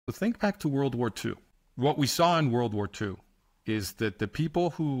Think back to World War II. What we saw in World War II is that the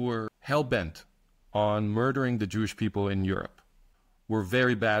people who were hell-bent on murdering the Jewish people in Europe were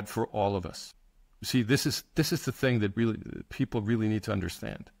very bad for all of us. You see, this is the thing that people really need to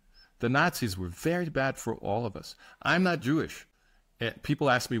understand. The Nazis were very bad for all of us. I'm not Jewish. People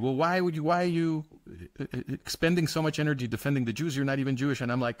ask me, well, why are you expending so much energy defending the Jews? You're not even Jewish.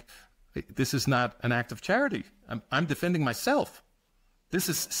 And I'm like, this is not an act of charity. I'm defending myself. This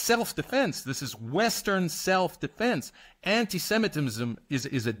is self-defense. This is Western self-defense. Anti-Semitism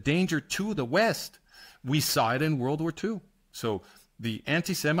is a danger to the West. We saw it in World War II. So the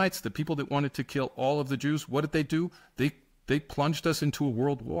anti-Semites, the people that wanted to kill all of the Jews, what did they do? They plunged us into a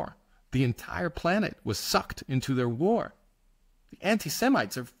world war. The entire planet was sucked into their war. The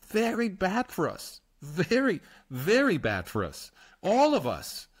anti-Semites are very bad for us. Very, very bad for us. All of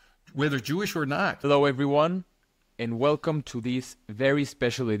us, whether Jewish or not. Hello, everyone, and welcome to this very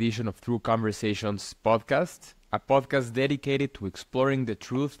special edition of Through Conversations podcast, a podcast dedicated to exploring the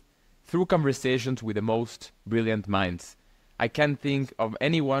truth through conversations with the most brilliant minds. I can't think of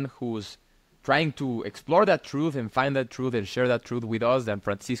anyone who's trying to explore that truth and find that truth and share that truth with us than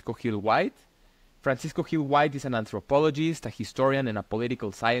Fransisco Gil-White. Fransisco Gil-White is an anthropologist, a historian, and a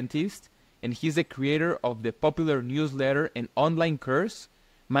political scientist, and he's the creator of the popular newsletter and online course,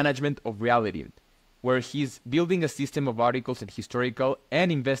 Management of Reality, where he's building a system of articles and historical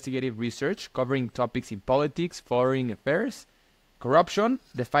and investigative research covering topics in politics, foreign affairs, corruption,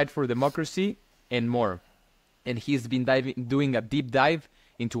 the fight for democracy, and more. And he's been doing a deep dive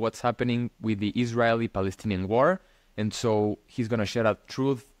into what's happening with the Israeli-Palestinian war. And so he's going to share a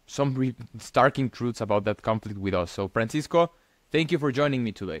truth, some starking truths about that conflict with us. So Fransisco, thank you for joining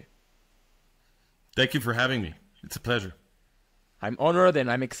me today. Thank you for having me. It's a pleasure. I'm honored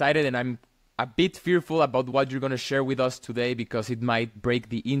and I'm excited and I'm a bit fearful about what you're going to share with us today because it might break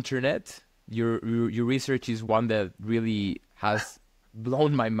the internet. Your research is one that really has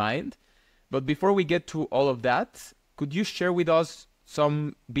blown my mind. But before we get to all of that, could you share with us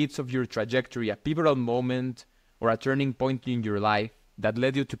some bits of your trajectory, a pivotal moment or a turning point in your life that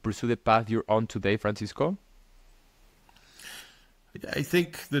led you to pursue the path you're on today, Fransisco? I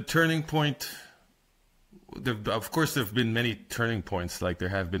think the turning point, of course, there have been many turning points like there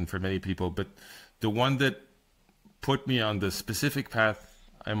have been for many people, but the one that put me on the specific path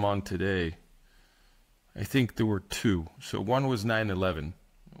I'm on today, I think there were two. So one was 9/11.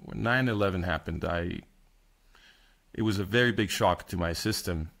 When 9/11 happened, it was a very big shock to my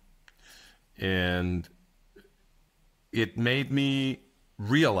system, and it made me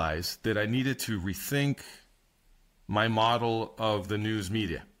realize that I needed to rethink my model of the news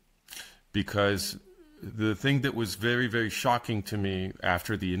media, because the thing that was very, very shocking to me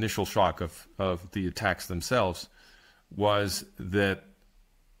after the initial shock of the attacks themselves was that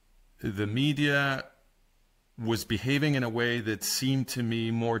the media was behaving in a way that seemed to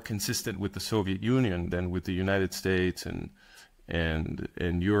me more consistent with the Soviet Union than with the United States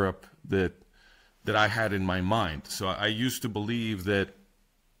and Europe that I had in my mind. So I used to believe that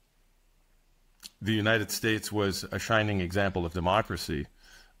the United States was a shining example of democracy.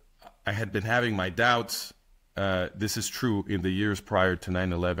 I had been having my doubts. This is true in the years prior to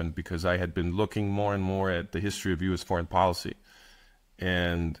 9/11 because I had been looking more and more at the history of U.S. foreign policy.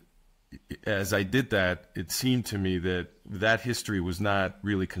 And as I did that, it seemed to me that that history was not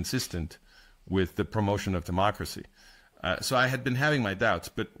really consistent with the promotion of democracy. So I had been having my doubts,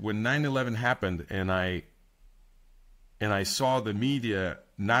 but when 9/11 happened and I saw the media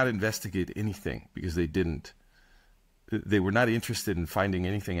not investigate anything because they were not interested in finding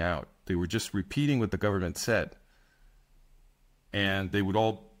anything out. They were just repeating what the government said. And they would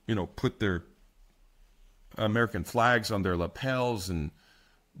all, put their American flags on their lapels and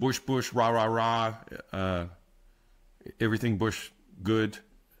Bush, Bush, rah, rah, rah, everything Bush good.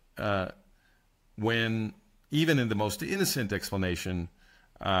 When even in the most innocent explanation,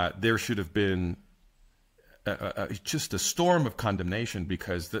 there should have been just a storm of condemnation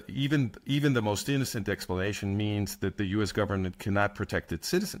because even the most innocent explanation means that the U.S. government cannot protect its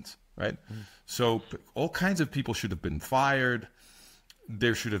citizens, right? So all kinds of people should have been fired.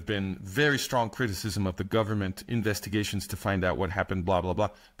 There should have been very strong criticism of the government, investigations to find out what happened, blah, blah, blah.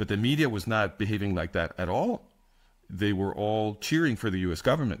 But the media was not behaving like that at all. They were all cheering for the U.S.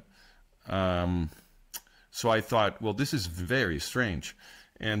 government. So I thought, well, this is very strange.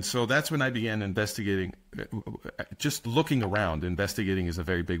 And so that's when I began investigating, just looking around. Investigating is a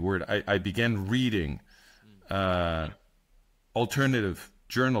very big word. I began reading alternative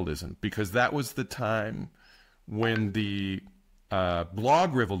journalism because that was the time when the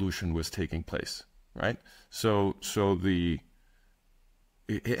blog revolution was taking place, right? So the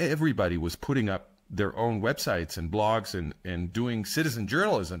everybody was putting up their own websites and blogs and doing citizen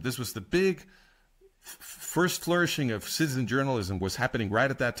journalism. This was the big first flourishing of citizen journalism was happening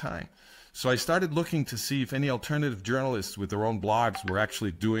right at that time. So I started looking to see if any alternative journalists with their own blogs were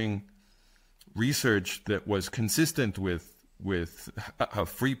actually doing research that was consistent with a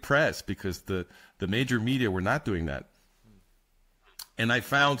free press, because the major media were not doing that. And I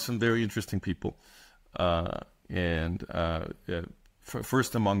found some very interesting people,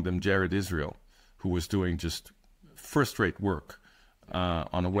 first among them Jared Israel, who was doing just first-rate work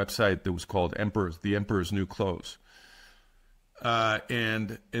on a website that was called The Emperor's New Clothes.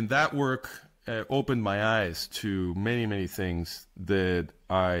 And that work opened my eyes to many, many things that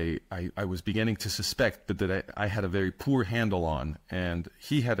I was beginning to suspect, but that I had a very poor handle on. And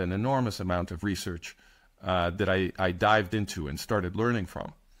he had an enormous amount of research that I dived into and started learning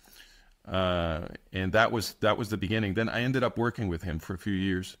from. And that was the beginning. Then I ended up working with him for a few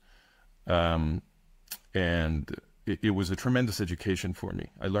years. And it was a tremendous education for me.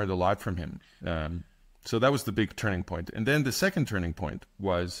 I learned a lot from him. So that was the big turning point. And then the second turning point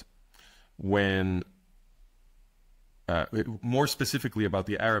was when, more specifically about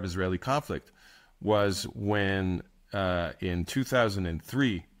the Arab-Israeli conflict, was when in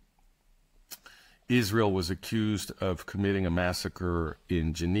 2003, Israel was accused of committing a massacre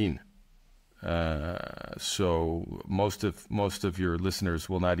in Jenin. So most of your listeners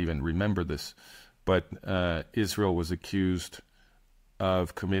will not even remember this, but Israel was accused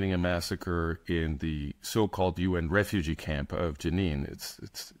of committing a massacre in the so-called UN refugee camp of Jenin.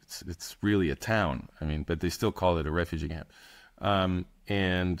 It's really a town. I mean, but they still call it a refugee camp.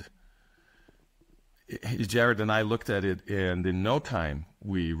 And Jared and I looked at it, and in no time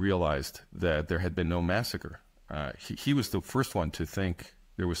we realized that there had been no massacre. He was the first one to think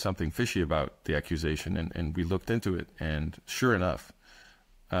there was something fishy about the accusation, and we looked into it, and sure enough,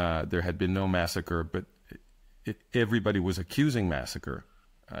 there had been no massacre, but everybody was accusing massacre.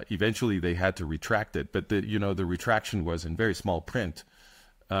 Eventually, they had to retract it, but the retraction was in very small print.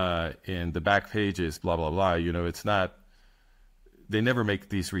 In the back pages, blah blah blah. It's not. They never make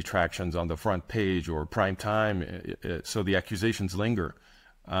these retractions on the front page or prime time, so the accusations linger.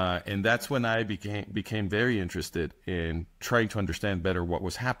 And that's when I became very interested in trying to understand better what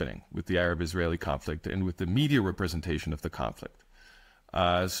was happening with the Arab-Israeli conflict and with the media representation of the conflict.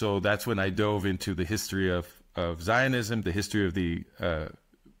 So that's when I dove into the history of Zionism, the history of the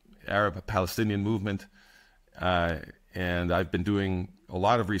Arab-Palestinian movement, and I've been doing a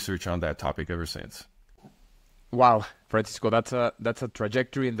lot of research on that topic ever since. Wow, Fransisco, that's a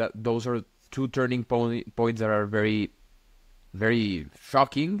trajectory, and those are two turning points that are very, very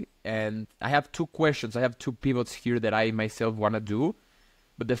shocking. And I have two questions. I have two pivots here that I myself want to do.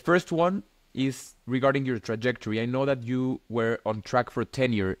 But the first one is regarding your trajectory. I know that you were on track for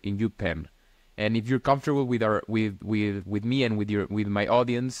tenure in UPenn, and if you're comfortable with me and with my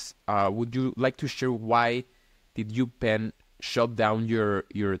audience, would you like to share why did UPenn shut down your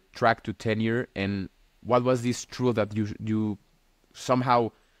track to tenure, and what was this truth that you somehow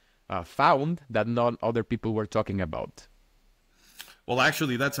found that not other people were talking about? Well,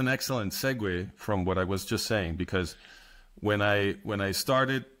 actually, that's an excellent segue from what I was just saying, because when I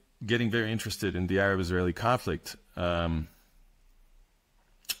started getting very interested in the Arab-Israeli conflict, one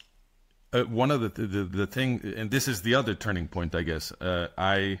of the thing, and this is the other turning point, I guess,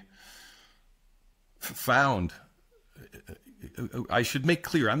 I found. I should make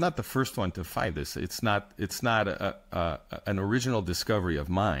clear, I'm not the first one to find this. It's not an original discovery of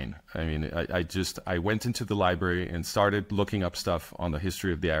mine. I mean, I went into the library and started looking up stuff on the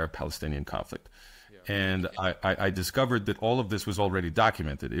history of the Arab-Palestinian conflict. Yeah. And I discovered that all of this was already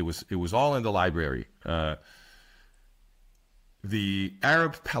documented. It was all in the library. The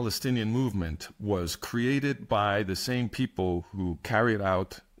Arab-Palestinian movement was created by the same people who carried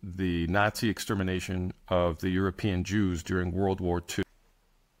out the Nazi extermination of the European Jews during World War II.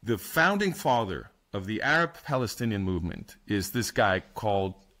 The founding father of the Arab-Palestinian movement is this guy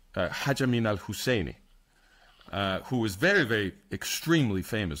called Haj Amin al-Husseini, who was very, very extremely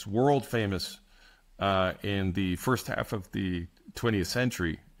famous, world famous in the first half of the 20th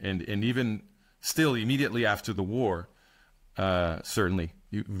century, and even still immediately after the war, certainly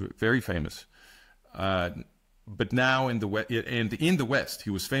very famous. But now in the West,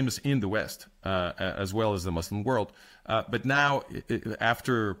 he was famous in the West as well as the Muslim world. But now,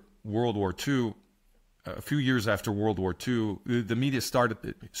 after World War II, a few years after World War II, the media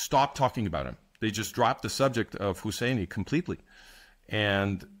stopped talking about him. They just dropped the subject of Husseini completely.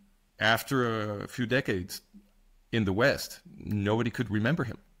 And after a few decades in the West, nobody could remember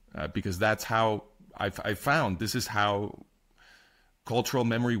him because that's how I found this is how cultural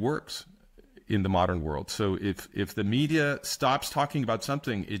memory works in the modern world. So if the media stops talking about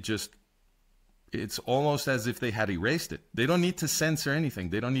something, it's almost as if they had erased it. They don't need to censor anything.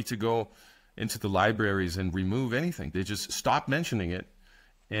 They don't need to go into the libraries and remove anything. They just stop mentioning it,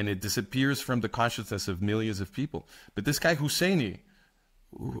 and it disappears from the consciousness of millions of people. But this guy Husseini,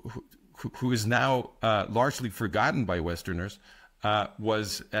 who is now largely forgotten by Westerners,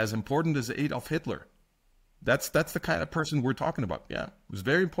 was as important as Adolf Hitler. That's the kind of person we're talking about. Yeah, it was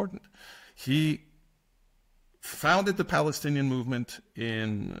very important. He founded the Palestinian movement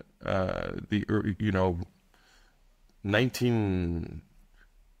in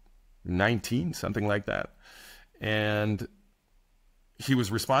 1919, something like that, and he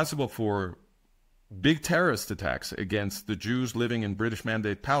was responsible for big terrorist attacks against the Jews living in British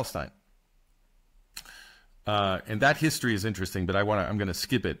Mandate Palestine. And that history is interesting, but I'm going to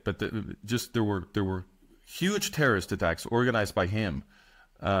skip it. But there were huge terrorist attacks organized by him.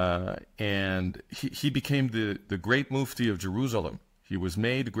 And he became the great Mufti of Jerusalem. He was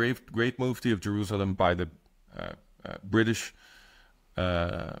made great Mufti of Jerusalem by the British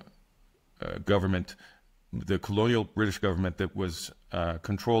government, the colonial British government that was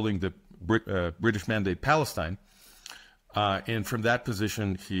controlling the British Mandate Palestine. And from that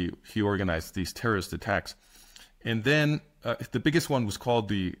position, he organized these terrorist attacks. And then the biggest one was called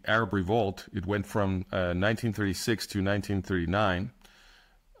the Arab Revolt. It went from 1936 to 1939.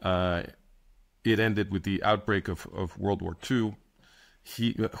 It ended with the outbreak of World War II.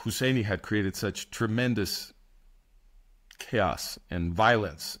 Husseini had created such tremendous chaos and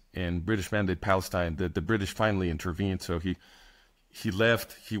violence in British Mandate Palestine that the British finally intervened. So he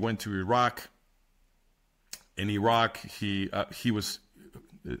left. He went to Iraq. In Iraq, he was.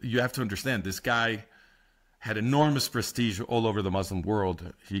 You have to understand, this guy had enormous prestige all over the Muslim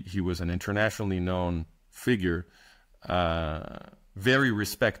world. He was an internationally known figure, very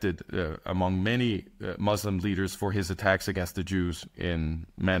respected among many Muslim leaders for his attacks against the Jews in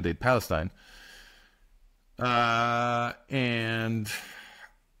Mandate Palestine. And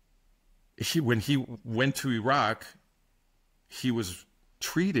when he went to Iraq, he was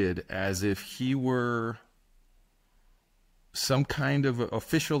treated as if he were some kind of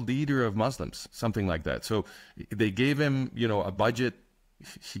official leader of Muslims, something like that. So they gave him, a budget.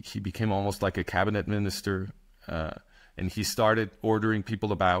 He became almost like a cabinet minister, and he started ordering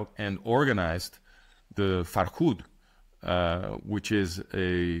people about and organized the Farhud, which is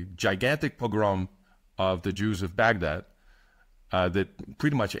a gigantic pogrom of the Jews of Baghdad that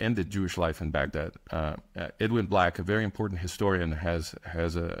pretty much ended Jewish life in Baghdad. Edwin Black, a very important historian, has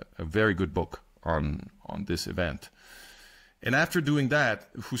a very good book on this event. And after doing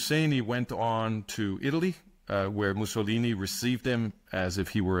that, Husseini went on to Italy, where Mussolini received him as if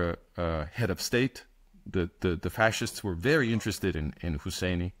he were a head of state. The fascists were very interested in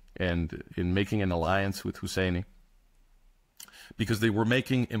Husseini and in making an alliance with Husseini, because they were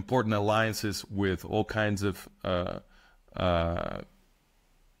making important alliances with all kinds of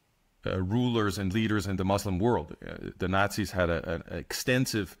rulers and leaders in the Muslim world. The Nazis had an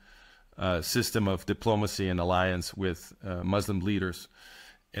extensive system of diplomacy and alliance with Muslim leaders.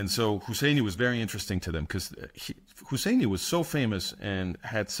 And so Husseini was very interesting to them, because Husseini was so famous and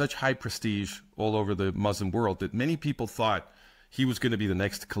had such high prestige all over the Muslim world that many people thought he was going to be the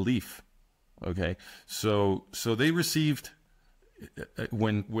next caliph. Okay, so they received,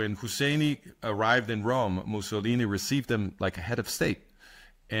 when Husseini arrived in Rome, Mussolini received him like a head of state,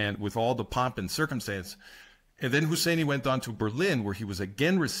 and with all the pomp and circumstance. And then Husseini went on to Berlin, where he was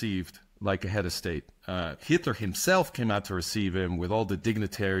again received like a head of state. Hitler himself came out to receive him with all the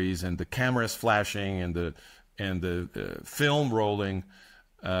dignitaries and the cameras flashing and the film rolling.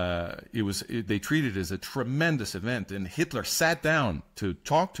 They treated it as a tremendous event, and Hitler sat down to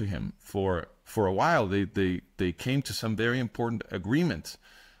talk to him for a while. They came to some very important agreements.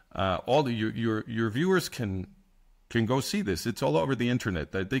 Your viewers can go see this. It's all over the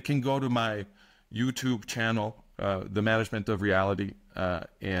internet. They can go to my YouTube channel, The Management of Reality,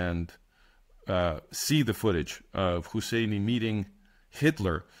 and see the footage of Husseini meeting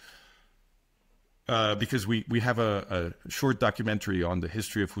Hitler, because we have a short documentary on the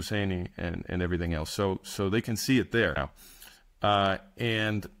history of Husseini and everything else. So they can see it there now.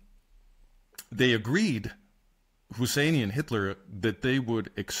 And they agreed, Husseini and Hitler, that they would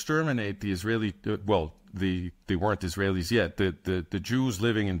exterminate the Israeli, they weren't Israelis yet, the Jews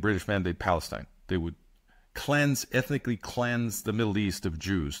living in British Mandate Palestine. They would ethnically cleanse the Middle East of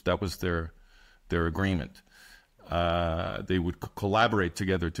Jews. That was their agreement. They would collaborate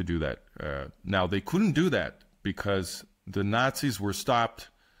together to do that. Now, they couldn't do that because the Nazis were stopped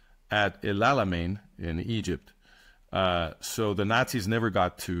at El Alamein in Egypt So the Nazis never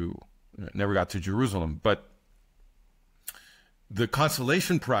got to Jerusalem. But the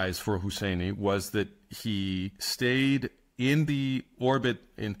consolation prize for Husseini was that he stayed in the orbit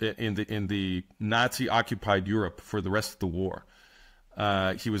in the Nazi-occupied Europe for the rest of the war.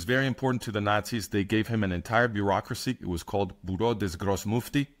 He was very important to the Nazis. They gave him an entire bureaucracy. It was called Bureau des Gros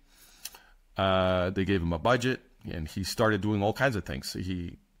Mufti. They gave him a budget, and he started doing all kinds of things.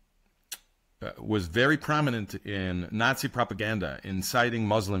 He was very prominent in Nazi propaganda, inciting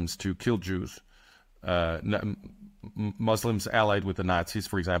Muslims to kill Jews. Muslims allied with the Nazis,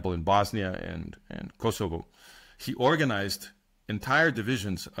 for example, in Bosnia and Kosovo. He organized entire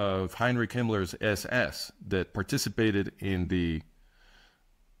divisions of Heinrich Himmler's SS that participated in the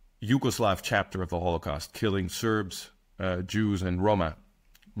Yugoslav chapter of the Holocaust, killing Serbs, Jews, and Roma,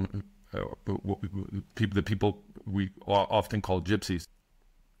 the people we often call gypsies.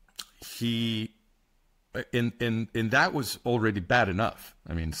 And that was already bad enough.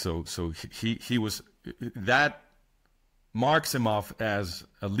 I mean, so he was, that marks him off as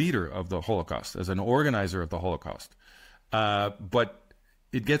a leader of the Holocaust, as an organizer of the Holocaust. But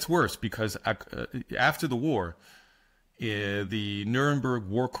it gets worse because after the war, the Nuremberg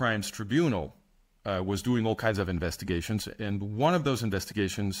War Crimes Tribunal was doing all kinds of investigations, and one of those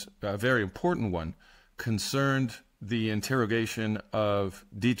investigations, a very important one, concerned the interrogation of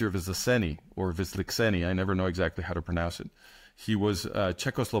Dieter Wisliczeny, or Wisliczeny, I never know exactly how to pronounce it. He was a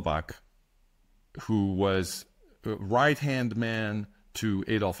Czechoslovak who was a right-hand man to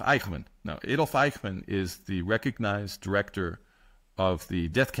Adolf Eichmann. Now, Adolf Eichmann is the recognized director of the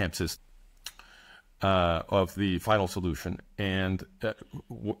death camp system, of the Final Solution, and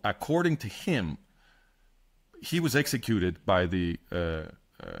according to him, he was executed by the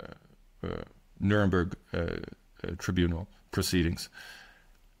Nuremberg Tribunal proceedings.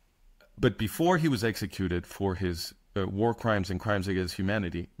 But before he was executed for his war crimes and crimes against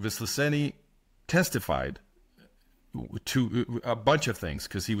humanity, Wisliczeny testified to a bunch of things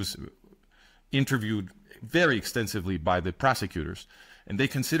because he was interviewed very extensively by the prosecutors, and they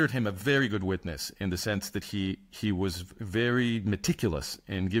considered him a very good witness in the sense that he was very meticulous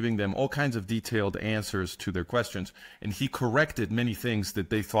in giving them all kinds of detailed answers to their questions, and he corrected many things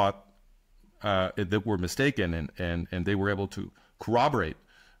that they thought that were mistaken, and they were able to corroborate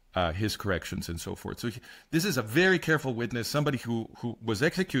his corrections and so forth. So this is a very careful witness, somebody who was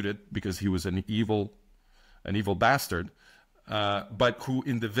executed because he was an evil bastard, but who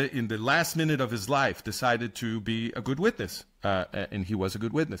in the last minute of his life decided to be a good witness, and he was a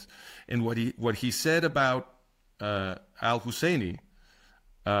good witness. And what he said about al-Husseini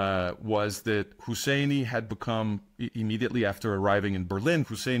was that Husseini had become, immediately after arriving in Berlin,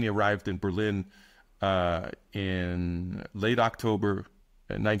 Husseini arrived in Berlin in late October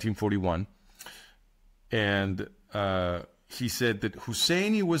 1941, and he said that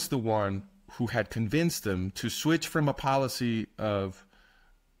Husseini was the one who had convinced them to switch from a policy of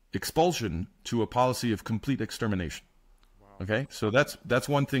expulsion to a policy of complete extermination. Wow. Okay, so that's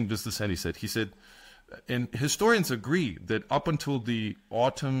one thing Wisliczeny said. He said, and historians agree that up until the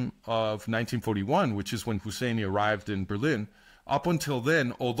autumn of 1941, which is when Husseini arrived in Berlin, up until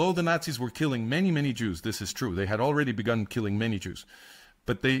then, although the Nazis were killing many, many Jews, this is true, they had already begun killing many Jews,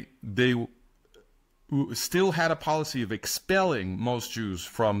 but they still had a policy of expelling most Jews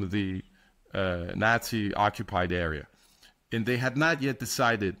from the Nazi-occupied area. And they had not yet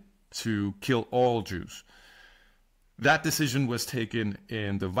decided to kill all Jews. That decision was taken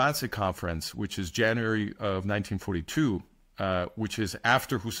in the Wannsee Conference, which is January of 1942, which is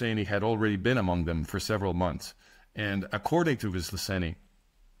after Husseini had already been among them for several months. And according to Wisliczeny,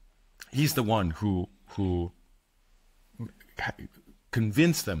 he's the one who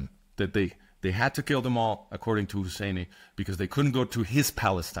convinced them that they had to kill them all, according to Husseini, because they couldn't go to his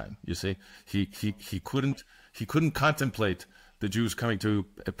Palestine. You see, he couldn't contemplate the Jews coming to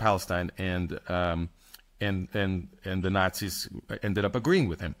Palestine, and the Nazis ended up agreeing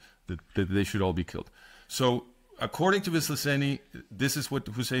with him that they should all be killed. So, according to Wisliczeny, this is what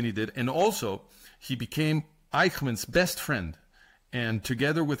Husseini did, and also he became Eichmann's best friend, and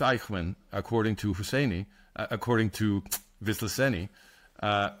together with Eichmann, according to Husseini, according to Wisliczeny,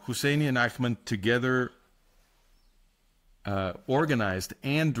 Husseini and Eichmann together organized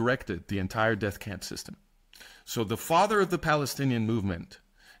and directed the entire death camp system. So the father of the Palestinian movement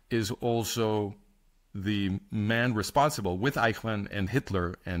is also the man responsible, with Eichmann and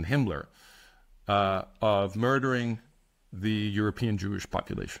Hitler and Himmler, of murdering the European Jewish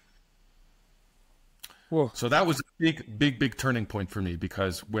population. Whoa. So that was a big turning point for me,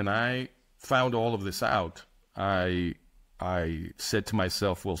 because when I found all of this out, I said to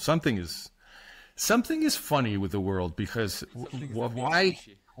myself, well, something is something is funny with the world, because why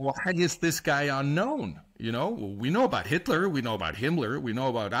is this guy unknown? You know, we know about Hitler, we know about Himmler, we know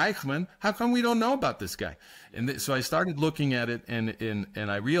about Eichmann. How come we don't know about this guy? And so I started looking at it, and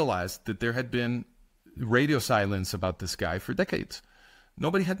I realized that there had been radio silence about this guy for decades.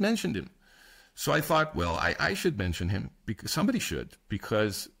 Nobody had mentioned him. So I thought, well, I should mention him, because somebody should,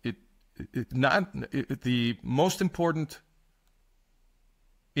 because the most important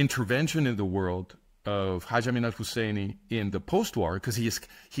intervention in the world of Haj Amin al-Husseini in the post-war, because he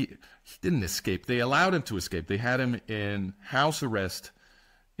didn't escape. They allowed him to escape. They had him in house arrest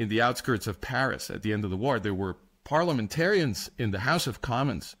in the outskirts of Paris at the end of the war. There were parliamentarians in the House of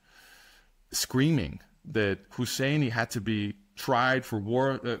Commons screaming that Husseini had to be tried for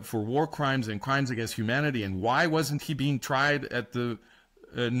war crimes and crimes against humanity, and why wasn't he being tried at the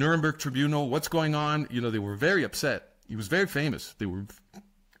Nuremberg tribunal? What's going on? You know, they were very upset. He was very famous. They were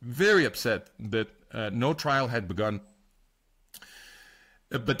very upset that no trial had begun.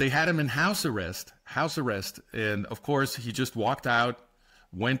 But they had him in house arrest, and of course he just walked out,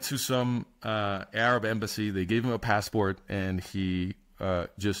 went to some Arab embassy. They gave him a passport, and he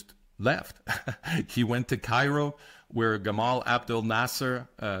just left. He went to Cairo, where Gamal Abdel Nasser,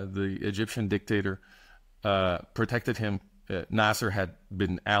 the Egyptian dictator, protected him. Nasser had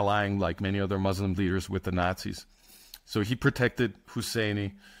been allying, like many other Muslim leaders, with the Nazis. So he protected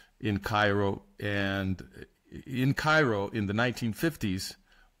Husseini in Cairo. And in Cairo, in the 1950s,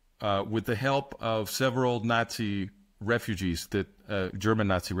 with the help of several Nazi refugees, German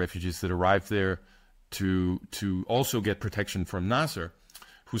Nazi refugees that arrived there to also get protection from Nasser,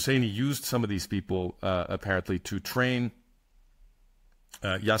 Husseini used some of these people, apparently, to train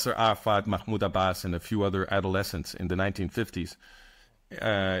Yasser Arafat, Mahmoud Abbas, and a few other adolescents in the 1950s.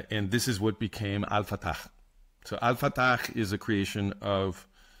 And this is what became Al-Fatah. So Al-Fatah is a creation of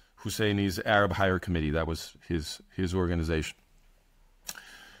Husseini's Arab Higher Committee. That was his organization.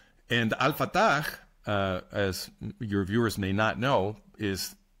 And Al-Fatah, as your viewers may not know,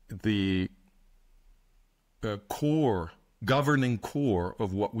 is the governing core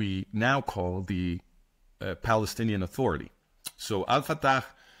of what we now call the Palestinian Authority. So Al-Fatah,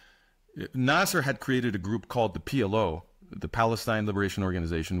 Nasser had created a group called the PLO, the Palestine Liberation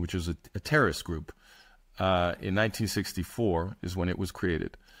Organization, which is a terrorist group. In 1964 is when it was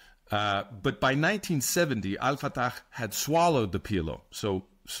created. But by 1970, Al-Fatah had swallowed the PLO. So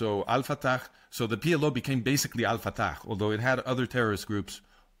Al-Fatah, so the PLO became basically Al-Fatah, although it had other terrorist groups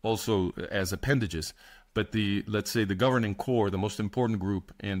also as appendages. But let's say the governing core, the most important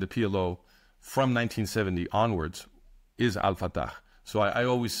group in the PLO from 1970 onwards is Al-Fatah. So I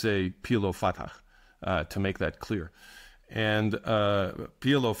always say PLO Fatah to make that clear. And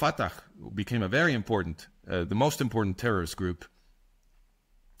PLO Fatah became a very important, the most important terrorist group,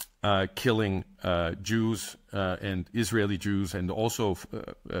 killing Jews and Israeli Jews and also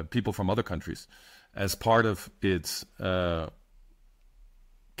people from other countries as part of its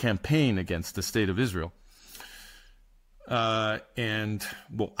campaign against the state of Israel. And,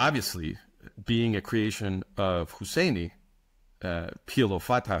 well, obviously, being a creation of Husseini, PLO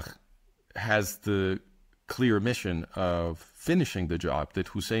Fatah has the clear mission of finishing the job that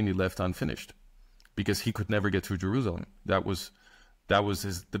Husseini left unfinished, because he could never get to Jerusalem. That was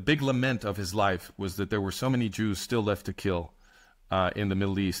the big lament of his life, was that there were so many Jews still left to kill in the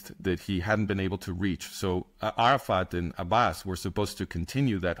Middle East that he hadn't been able to reach. So Arafat and Abbas were supposed to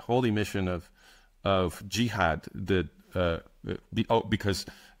continue that holy mission of jihad that because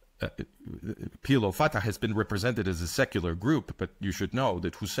PLO Fatah has been represented as a secular group, but you should know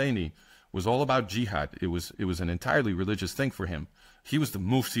that Husseini was all about jihad. It was an entirely religious thing for him. He was the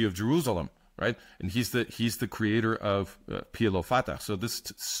Mufti of Jerusalem, right? And he's the creator of PLO Fatah. So this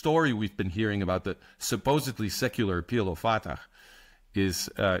story we've been hearing about the supposedly secular PLO Fatah is,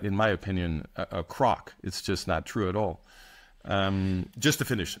 in my opinion, a crock. It's just not true at all. Just to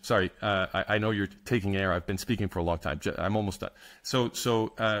finish, sorry, I know you're taking air. I've been speaking for a long time. I'm almost done. So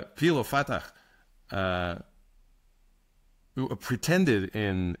PLO Fatah pretended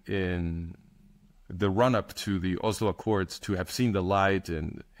in the run-up to the Oslo Accords to have seen the light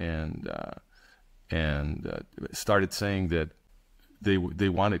and started saying that they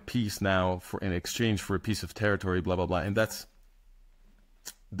wanted peace now in exchange for a piece of territory, blah blah blah, and that's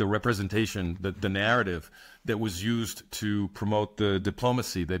the representation, the narrative that was used to promote the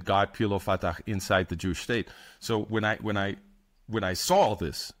diplomacy that got PLO Fatah inside the Jewish state. So when I saw all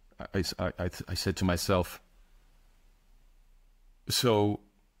this, I said to myself, so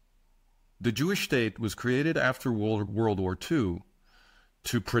the Jewish state was created after World War II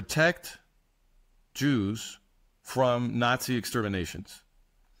to protect Jews from Nazi exterminations.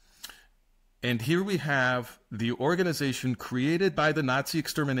 And here we have the organization created by the Nazi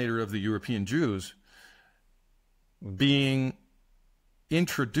exterminator of the European Jews being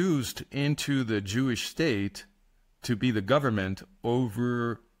introduced into the Jewish state to be the government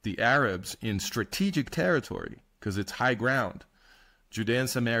over the Arabs in strategic territory, because it's high ground. Judea and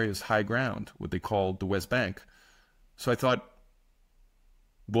Samaria is high ground, what they call the West Bank. So I thought,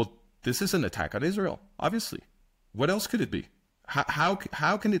 well, this is an attack on Israel, obviously. What else could it be? How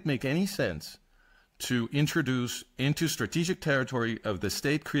can it make any sense to introduce into strategic territory of the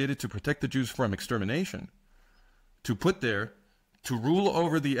state created to protect the Jews from extermination, to put there, to rule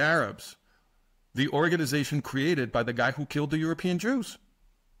over the Arabs, the organization created by the guy who killed the European Jews?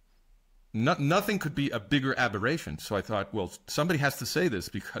 Nothing could be a bigger aberration. So I thought, well, somebody has to say this,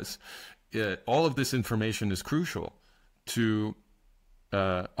 because all of this information is crucial to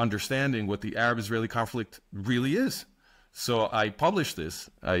understanding what the Arab-Israeli conflict really is. So I published this.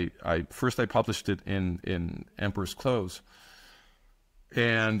 First I published it in Emperor's Clothes,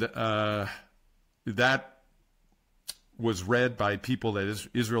 and that was read by people at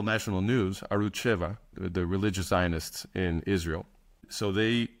Israel National News, Arutz Sheva, the religious Zionists in Israel. So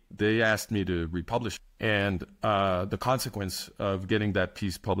they asked me to republish, and the consequence of getting that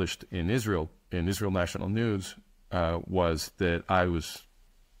piece published in Israel National News, was that I was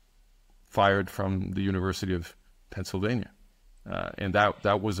fired from the University of Pennsylvania, and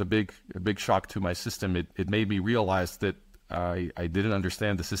that was a big shock to my system. It made me realize that I didn't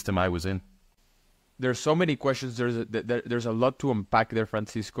understand the system I was in. There's so many questions. There's a lot to unpack there,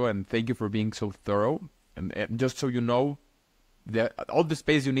 Fransisco, and thank you for being so thorough. And just so you know, all the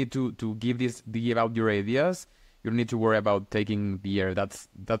space you need to give out your ideas, you don't need to worry about taking the air. That's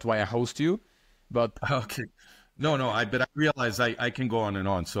why I host you. But okay, no, but I realize I can go on and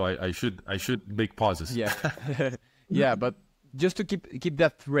on, so I should make pauses. Yeah, yeah. But just to keep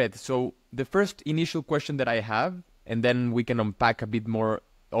that thread. So the first initial question that I have, and then we can unpack a bit more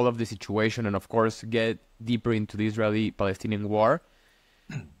all of the situation, and of course get deeper into the Israeli-Palestinian war.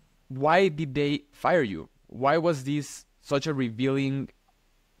 Why did they fire you? Why was this such a revealing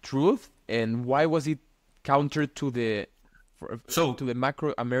truth, and why was it counter to the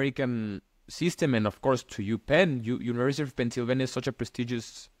macro American system, and of course to UPenn? University of Pennsylvania is such a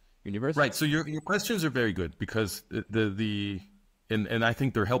prestigious university. Right. So your questions are very good, because and I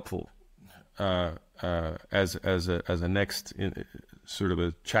think they're helpful as a next sort of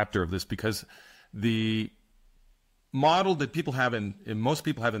a chapter of this, because the model that people have and most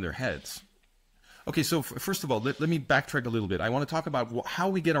people have in their heads. Okay, so first of all, let me backtrack a little bit. I want to talk about how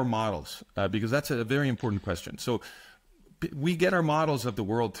we get our models, because that's a very important question. So we get our models of the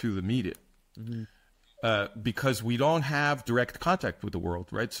world through the media, because we don't have direct contact with the world,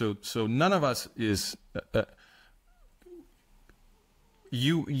 right? So none of us is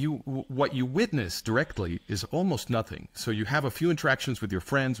what you witness directly is almost nothing. So you have a few interactions with your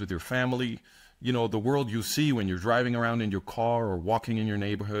friends, with your family, the world you see when you're driving around in your car or walking in your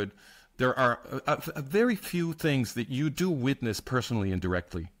neighborhood. There are a very few things that you do witness personally and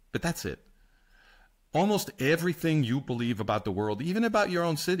directly, but that's it. Almost everything you believe about the world, even about your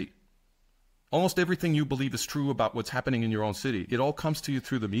own city, almost everything you believe is true about what's happening in your own city, it all comes to you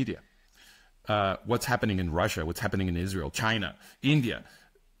through the media. What's happening in Russia, what's happening in Israel, China, India,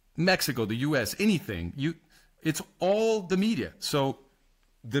 Mexico, the US, anything, it's all the media. So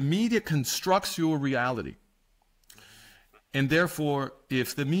the media constructs your reality. And therefore,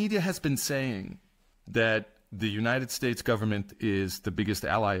 if the media has been saying that the United States government is the biggest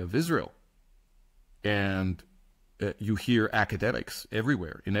ally of Israel, and you hear academics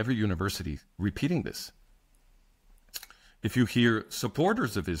everywhere, in every university, repeating this, if you hear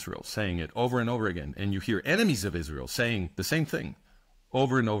supporters of Israel saying it over and over again, and you hear enemies of Israel saying the same thing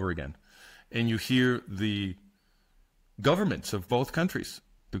over and over again, and you hear the governments of both countries,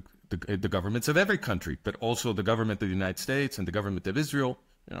 the governments of every country, but also the government of the United States and the government of Israel,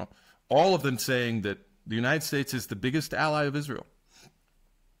 all of them saying that the United States is the biggest ally of Israel,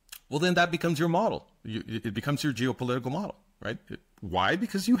 well, then that becomes your model. It becomes your geopolitical model, right? Why?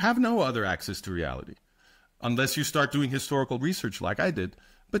 Because you have no other access to reality, unless you start doing historical research like I did.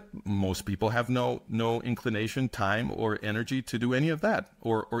 But most people have no inclination, time, or energy to do any of that,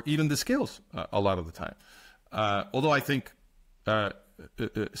 or even the skills a lot of the time. Although I think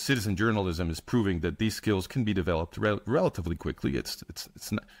citizen journalism is proving that these skills can be developed relatively quickly.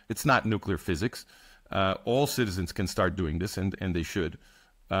 It's not nuclear physics. All citizens can start doing this, and they should.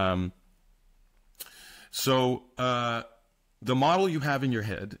 So the model you have in your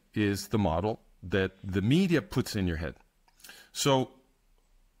head is the model that the media puts in your head. So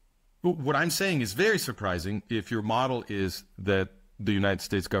what I'm saying is very surprising if your model is that the United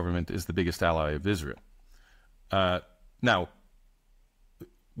States government is the biggest ally of Israel. Now,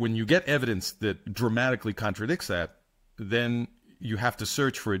 when you get evidence that dramatically contradicts that, then you have to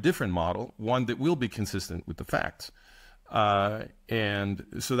search for a different model, one that will be consistent with the facts. And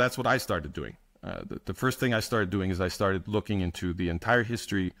so that's what I started doing. The first thing I started doing is I started looking into the entire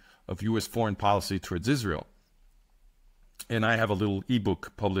history of U.S. foreign policy towards Israel. And I have a little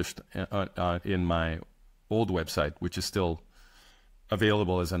ebook published in my old website, which is still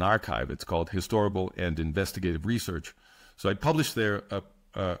available as an archive. It's called Historical and Investigative Research. So I published there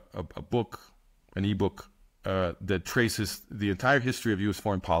a book, an ebook, that traces the entire history of U.S.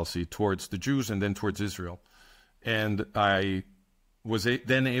 foreign policy towards the Jews and then towards Israel. And I was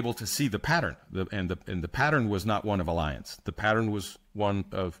then able to see the pattern. And the pattern was not one of alliance. The pattern was one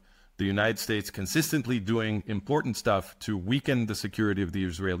of the United States consistently doing important stuff to weaken the security of the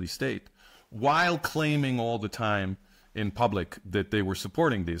Israeli state, while claiming all the time in public that they were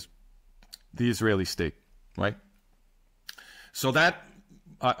supporting the Israeli state, right? So that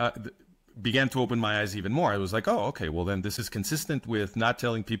began to open my eyes even more. I was like, oh, okay, well then this is consistent with not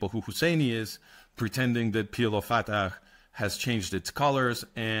telling people who Husseini is, pretending that PLO Fatah has changed its colors,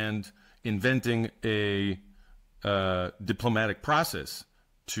 and inventing a diplomatic process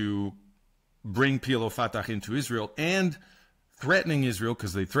to bring PLO Fatah into Israel, and threatening Israel,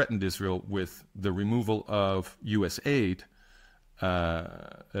 because they threatened Israel with the removal of U.S. aid,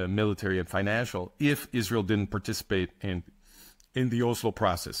 military and financial, if Israel didn't participate in the Oslo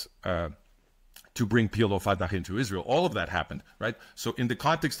process to bring PLO Fatah into Israel. All of that happened, right? So in the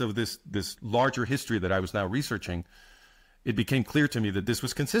context of this larger history that I was now researching, it became clear to me that this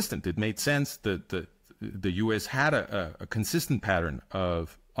was consistent. It made sense that the U.S. had a consistent pattern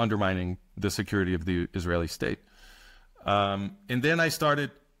of undermining the security of the Israeli state. And then I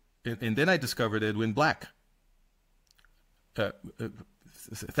discovered Edwin Black.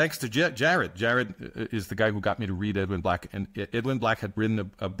 Thanks to Jared. Jared is the guy who got me to read Edwin Black. And Edwin Black had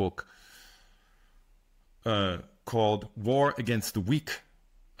written a book called War Against the Weak.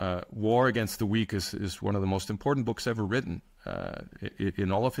 War Against the Weak is one of the most important books ever written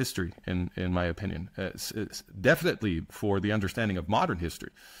in all of history, in my opinion. It's definitely for the understanding of modern history,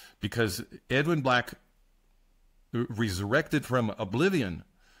 because Edwin Black resurrected from oblivion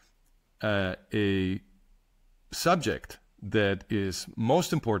a subject that is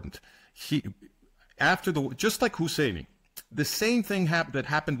most important. Just like Husseini, the same thing that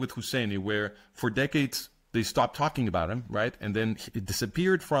happened with Husseini, where for decades they stopped talking about him, right? And then it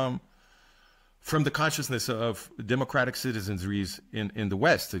disappeared from the consciousness of democratic citizenry in the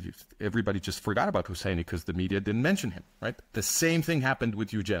West. Everybody just forgot about Husseini because the media didn't mention him, right? The same thing happened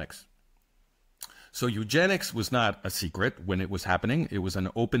with eugenics. So eugenics was not a secret when it was happening. It was an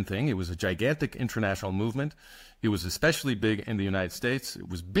open thing. It was a gigantic international movement. It was especially big in the United States. It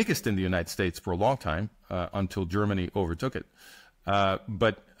was biggest in the United States for a long time, until Germany overtook it.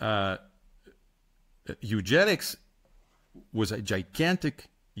 But eugenics was a gigantic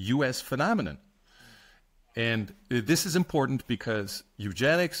U.S. phenomenon. And this is important because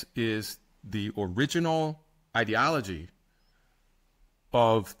eugenics is the original ideology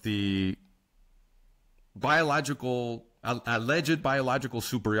of the alleged biological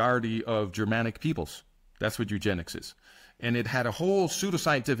superiority of Germanic peoples. That's what eugenics is. And it had a whole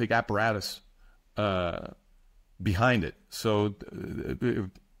pseudoscientific apparatus behind it. So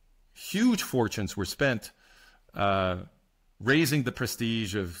huge fortunes were spent raising the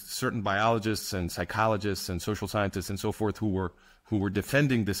prestige of certain biologists and psychologists and social scientists and so forth who were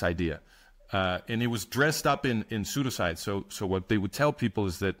defending this idea. And it was dressed up in pseudoscience. So what they would tell people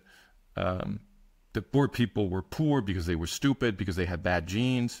is that the poor people were poor because they were stupid, because they had bad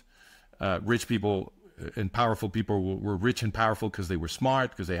genes. Rich people and powerful people were rich and powerful because they were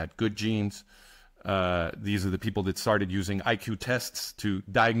smart, because they had good genes. These are the people that started using IQ tests to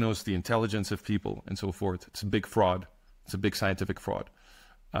diagnose the intelligence of people and so forth. It's a big fraud. It's a big scientific fraud.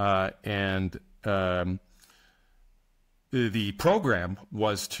 The program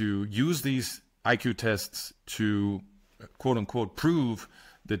was to use these IQ tests to, quote unquote, prove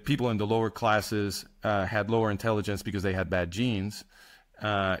that people in the lower classes had lower intelligence because they had bad genes,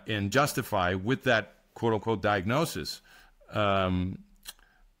 and justify with that, quote unquote, diagnosis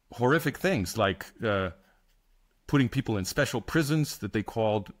horrific things like putting people in special prisons that they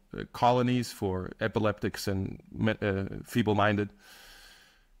called colonies for epileptics and feeble-minded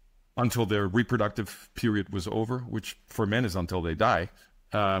until their reproductive period was over, which for men is until they die.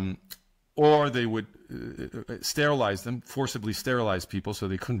 Or they would sterilize them, forcibly sterilize people so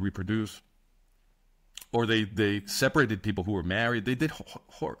they couldn't reproduce. Or they separated people who were married. They did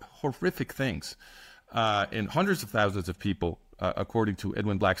horrific things. And hundreds of thousands of people according to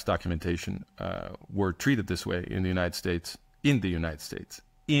Edwin Black's documentation, were treated this way in the United States, in the United States,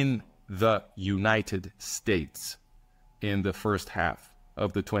 in the United States, in the first half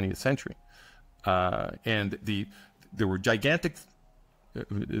of the 20th century. And there were gigantic,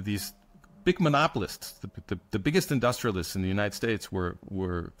 these big monopolists, the biggest industrialists in the United States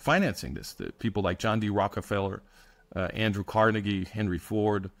were financing this. The people like John D. Rockefeller, Andrew Carnegie, Henry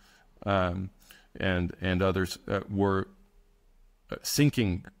Ford, and others were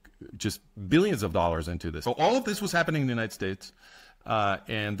sinking just billions of dollars into this. So all of this was happening in the United States,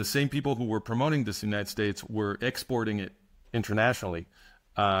 and the same people who were promoting this in the United States were exporting it internationally,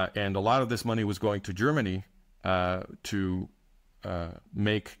 and a lot of this money was going to Germany to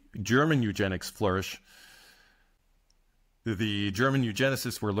make German eugenics flourish. The German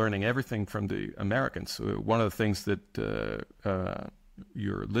eugenicists were learning everything from the Americans. So one of the things that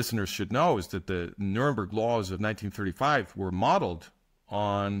your listeners should know is that the Nuremberg laws of 1935 were modeled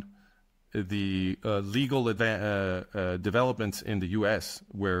on the legal developments in the U.S.,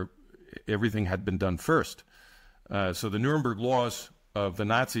 where everything had been done first. So the Nuremberg laws of the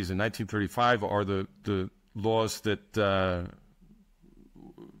Nazis in 1935 are the laws that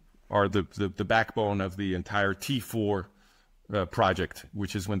are the backbone of the entire T4 project,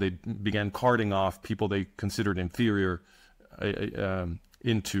 which is when they began carting off people they considered inferior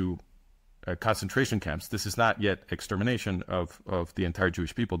into concentration camps. This is not yet extermination of the entire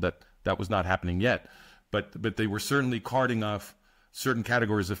Jewish people. That was not happening yet, but they were certainly carting off certain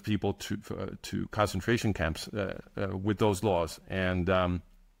categories of people to concentration camps with those laws, and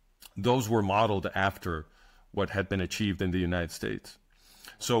those were modeled after what had been achieved in the United States.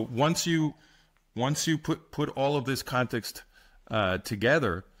 So once you put all of this context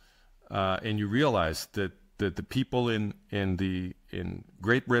together, and you realize that the people in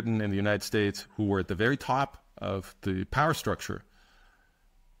Great Britain and the United States who were at the very top of the power structure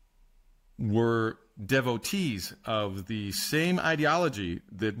were devotees of the same ideology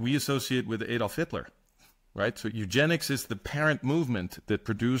that we associate with Adolf Hitler, right? So eugenics is the parent movement that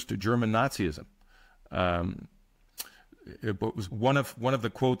produced German Nazism. It was one of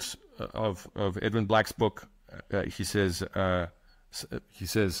the quotes of Edwin Black's book. He says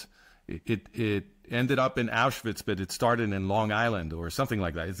it ended up in Auschwitz, but it started in Long Island, or something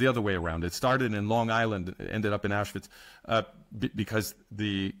like that. It's the other way around. It started in Long Island, ended up in Auschwitz, because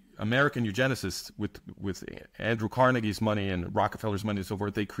the American eugenicists, with Andrew Carnegie's money and Rockefeller's money and so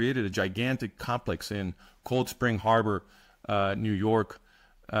forth, they created a gigantic complex in Cold Spring Harbor, New York,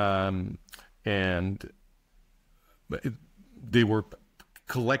 and they were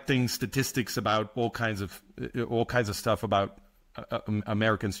collecting statistics about all kinds of stuff about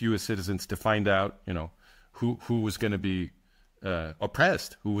Americans, U.S. citizens, to find out, who was going to be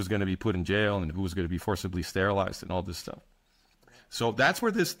oppressed, who was going to be put in jail, and who was going to be forcibly sterilized, and all this stuff. So that's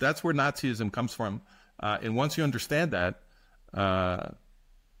where Nazism comes from, and once you understand that,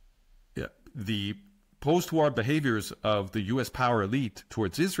 the post-war behaviors of the U.S. power elite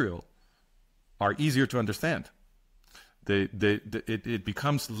towards Israel are easier to understand. It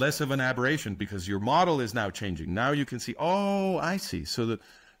becomes less of an aberration because your model is now changing. Now you can see, oh, I see. So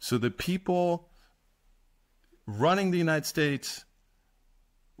the people running the United States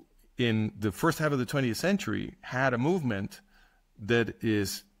in the first half of the 20th century had a movement that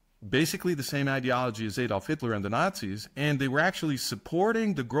is basically the same ideology as Adolf Hitler and the Nazis, and they were actually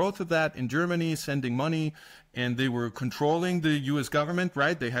supporting the growth of that in Germany, sending money, and they were controlling the U.S. government,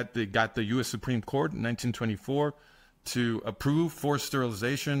 right? They got the U.S. Supreme Court in 1924 to approve forced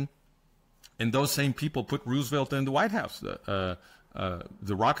sterilization, and those same people put Roosevelt in the White House. The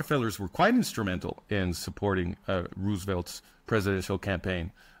Rockefellers were quite instrumental in supporting Roosevelt's presidential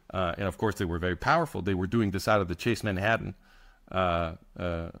campaign, and of course they were very powerful. They were doing this out of the Chase Manhattan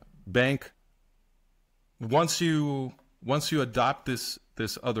Bank. Once you adopt this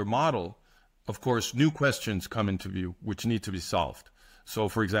other model, of course, new questions come into view which need to be solved. So,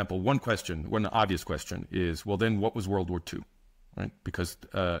 for example, one obvious question is, well, then what was World War II, right? Because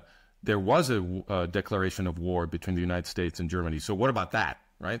there was a declaration of war between the United States and Germany. So what about that,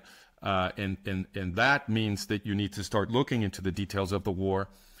 right? And that means that you need to start looking into the details of the war,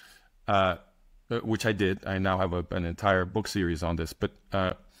 which I did. I now have an entire book series on this. But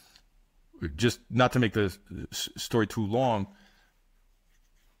just not to make the story too long,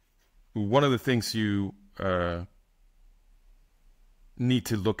 one of the things you need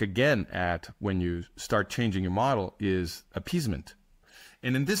to look again at when you start changing your model is appeasement.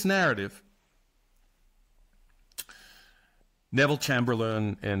 And in this narrative, Neville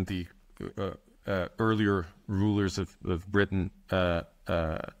Chamberlain and the earlier rulers of Britain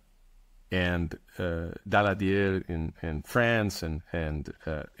and Daladier in France, and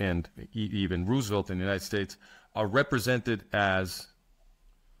even Roosevelt in the United States are represented as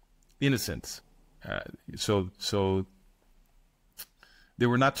innocents. So they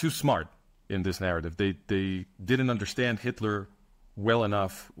were not too smart in this narrative. They didn't understand Hitler well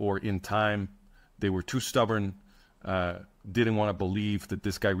enough, or in time. They were too stubborn, didn't want to believe that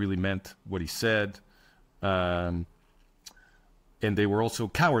this guy really meant what he said. And they were also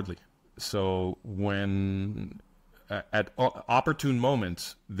cowardly. So when at opportune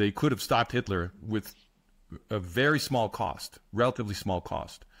moments, they could have stopped Hitler with a very small cost, relatively small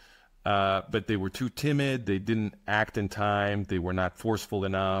cost. But they were too timid. They didn't act in time. They were not forceful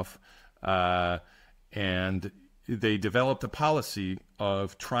enough. And they developed a policy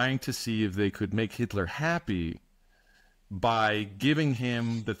of trying to see if they could make Hitler happy by giving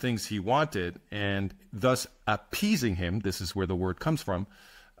him the things he wanted and thus appeasing him. This is where the word comes from,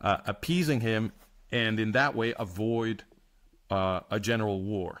 appeasing him, and in that way avoid a general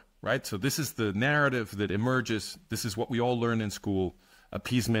war, right? So this is the narrative that emerges. This is what we all learn in school.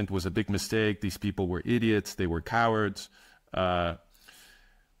 Appeasement was a big mistake. These people were idiots. They were cowards.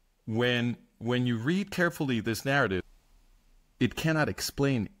 When you read carefully this narrative, it cannot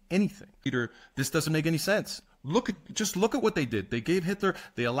explain anything. Peter, this doesn't make any sense. Just look at what they did. They gave Hitler,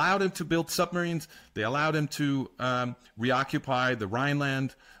 they allowed him to build submarines. They allowed him to reoccupy the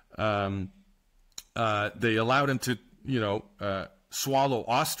Rhineland. They allowed him to, swallow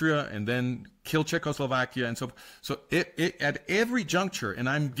Austria and then kill Czechoslovakia. And so at every juncture, and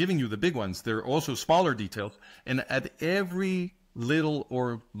I'm giving you the big ones, there are also smaller details, and at every little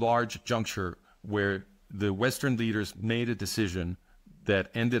or large juncture where the Western leaders made a decision that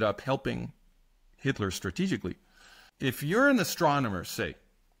ended up helping Hitler strategically. If you're an astronomer, say,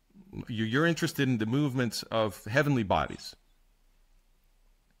 you're interested in the movements of heavenly bodies,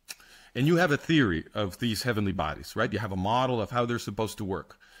 and you have a theory of these heavenly bodies, right? You have a model of how they're supposed to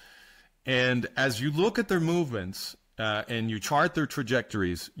work. And as you look at their movements and you chart their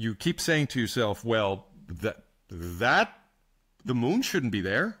trajectories, you keep saying to yourself, well, the moon shouldn't be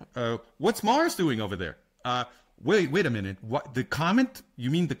there. What's Mars doing over there? Wait a minute. What, the comet?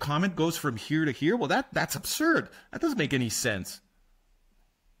 You mean the comet goes from here to here? Well, that's absurd. That doesn't make any sense.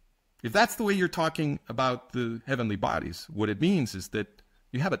 If that's the way you're talking about the heavenly bodies, what it means is that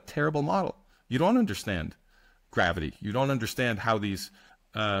you have a terrible model. You don't understand gravity. You don't understand how these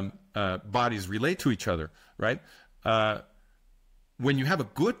bodies relate to each other, right? When you have a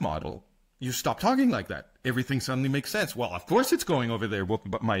good model, you stop talking like that. Everything suddenly makes sense. Well, of course it's going over there,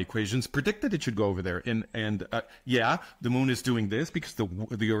 but my equations predicted it should go over there. And yeah, the moon is doing this because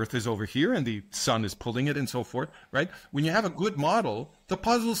the Earth is over here and the sun is pulling it and so forth, right? When you have a good model, the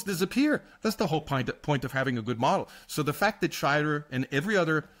puzzles disappear. That's the whole point of having a good model. So the fact that Scheider and every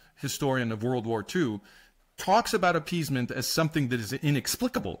other historian of World War II talks about appeasement as something that is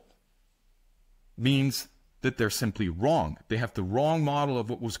inexplicable means that they're simply wrong. They have the wrong model of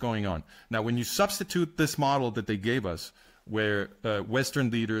what was going on. Now, when you substitute this model that they gave us, where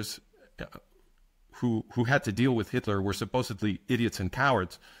Western leaders who had to deal with Hitler were supposedly idiots and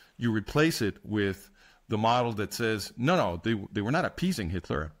cowards, you replace it with the model that says, no, they were not appeasing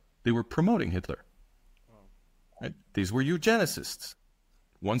Hitler. They were promoting Hitler. Right? These were eugenicists.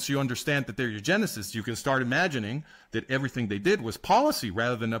 Once you understand that they're eugenicists, you can start imagining that everything they did was policy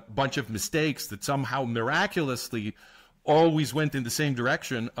rather than a bunch of mistakes that somehow miraculously always went in the same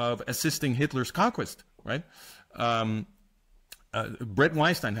direction of assisting Hitler's conquest, right? Brett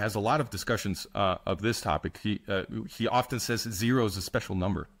Weinstein has a lot of discussions of this topic. He often says 0 is a special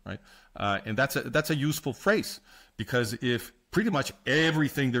number, right? And that's a useful phrase, because if pretty much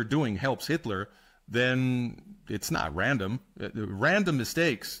everything they're doing helps Hitler, then it's not random. Random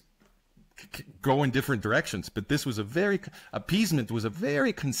mistakes go in different directions. But this was appeasement was a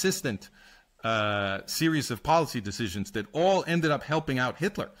very consistent series of policy decisions that all ended up helping out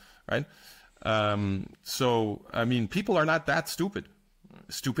Hitler, right? So, I mean, people are not that stupid.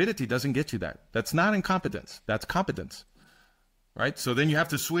 Stupidity doesn't get you that. That's not incompetence. That's competence, right? So then you have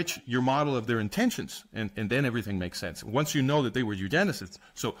to switch your model of their intentions, and then everything makes sense. Once you know that they were eugenicists.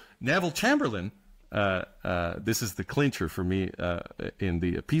 So Neville Chamberlain, this is the clincher for me in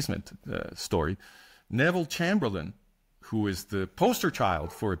the appeasement story. Neville Chamberlain, who is the poster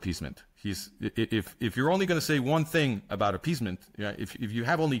child for appeasement. If you're only going to say one thing about appeasement, if you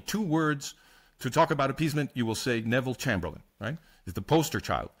have only 2 words to talk about appeasement, you will say Neville Chamberlain, right? Is the poster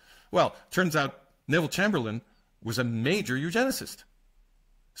child. Well, turns out Neville Chamberlain was a major eugenicist.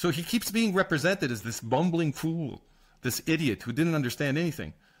 So he keeps being represented as this bumbling fool, this idiot who didn't understand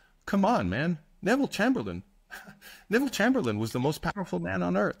anything. Come on, man. Neville Chamberlain was the most powerful man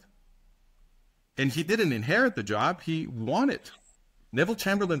on earth. And he didn't inherit the job, he won it. Neville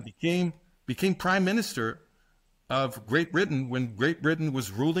Chamberlain became prime minister of Great Britain when Great Britain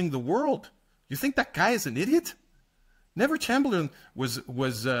was ruling the world. You think that guy is an idiot? Neville Chamberlain was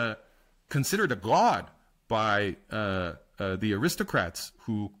considered a god by the aristocrats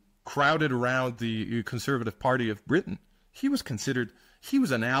who crowded around the Conservative Party of Britain. He was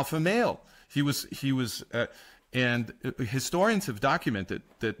an alpha male. And historians have documented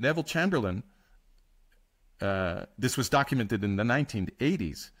that Neville Chamberlain, this was documented in the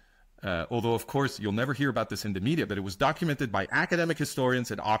 1980s, although, of course, you'll never hear about this in the media, but it was documented by academic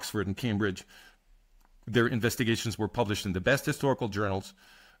historians at Oxford and Cambridge. Their investigations were published in the best historical journals.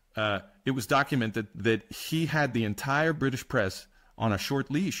 It was documented that he had the entire British press on a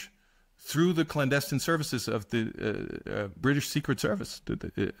short leash through the clandestine services of the British Secret Service,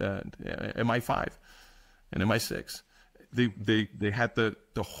 MI5 and MI6. They had the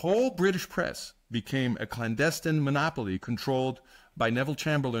whole British press became a clandestine monopoly controlled by Neville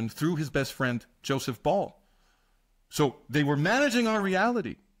Chamberlain through his best friend, Joseph Ball. So they were managing our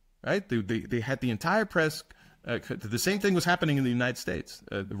reality, right? They had the entire press. The same thing was happening in the United States.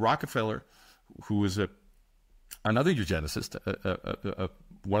 Rockefeller, who was another eugenicist,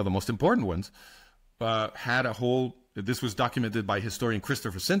 one of the most important ones, had a whole, this was documented by historian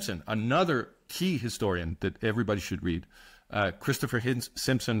Christopher Simpson, another key historian that everybody should read. Christopher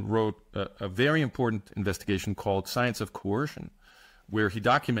Simpson wrote a very important investigation called Science of Coercion, where he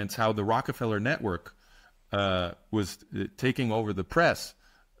documents how the Rockefeller network was taking over the press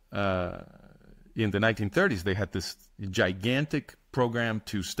in the 1930s. They had this gigantic program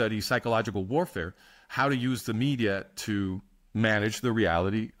to study psychological warfare, how to use the media to manage the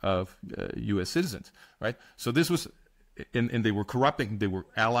reality of U.S. citizens, right? So this was, and they were corrupting, they were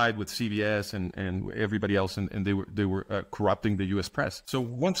allied with CBS and everybody else, and they were corrupting the U.S. press. So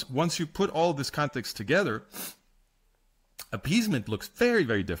once you put all this context together, appeasement looks very,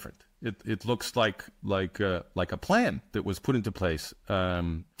 very different. It looks like a plan that was put into place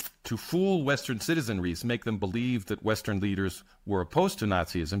to fool Western citizenries, make them believe that Western leaders were opposed to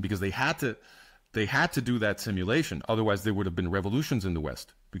Nazism because they had to do that simulation. Otherwise, there would have been revolutions in the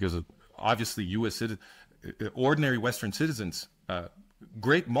West, because obviously ordinary Western citizens,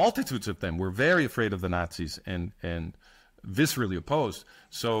 great multitudes of them, were very afraid of the Nazis and viscerally opposed.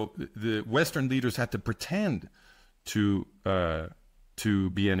 So the Western leaders had to pretend to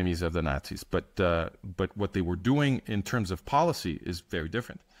be enemies of the Nazis, but what they were doing in terms of policy is very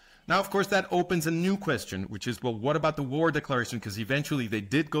different. Now, of course, that opens a new question, which is, well, what about the war declaration? Because eventually they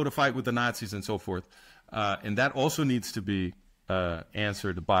did go to fight with the Nazis and so forth, and that also needs to be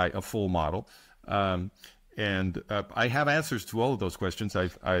answered by a full model. And I have answers to all of those questions.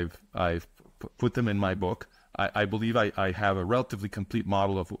 I've put them in my book. I believe I have a relatively complete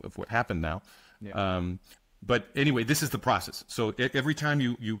model of what happened now. Yeah. But anyway, this is the process. So every time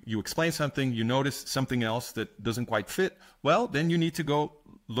you explain something, you notice something else that doesn't quite fit, well, then you need to go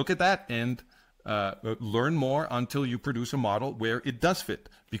look at that and learn more until you produce a model where it does fit.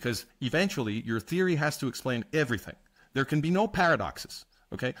 Because eventually, your theory has to explain everything. There can be no paradoxes,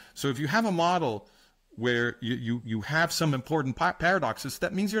 okay? So if you have a model where you have some important paradoxes,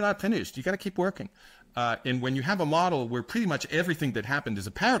 that means you're not finished. You got to keep working. And when you have a model where pretty much everything that happened is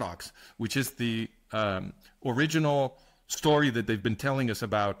a paradox, which is the original story that they've been telling us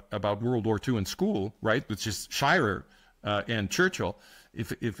about World War II in school, right? Which is Scheirer and Churchill.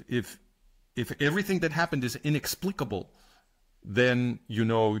 If everything that happened is inexplicable, then you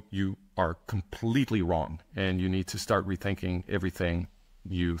know you are completely wrong, and you need to start rethinking everything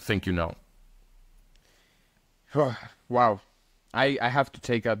you think you know. Wow. I have to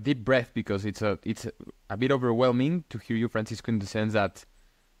take a deep breath, because it's a bit overwhelming to hear you, Fransisco, in the sense that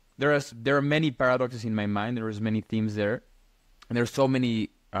there are many paradoxes in my mind. There is many themes there, and there's so many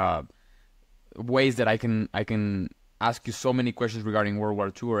ways that I can ask you so many questions regarding World War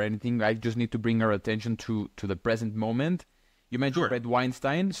II or anything. I just need to bring our attention to the present moment. You mentioned Fred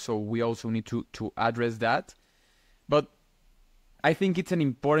Weinstein, so we also need to address that. But I think it's an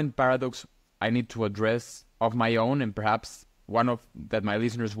important paradox I need to address of my own, and perhaps one of that my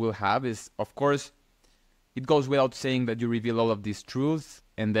listeners will have is, of course, it goes without saying that you reveal all of these truths,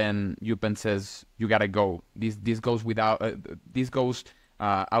 and then UPenn says you gotta go. This goes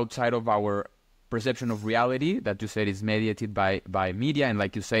outside of our perception of reality that you said is mediated by media, and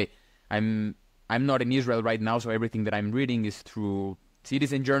like you say, I'm not in Israel right now, so everything that I'm reading is through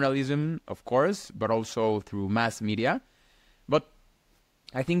citizen journalism, of course, but also through mass media. But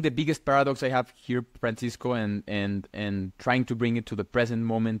I think the biggest paradox I have here, Fransisco, and trying to bring it to the present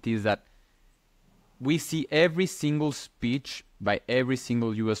moment, is that we see every single speech by every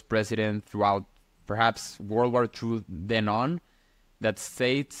single U.S. president throughout perhaps World War II then on, that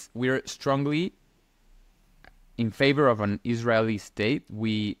states we're strongly in favor of an Israeli state.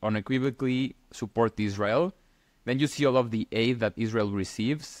 We unequivocally support Israel. Then you see all of the aid that Israel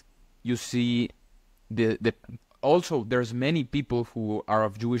receives. You see also there's many people who are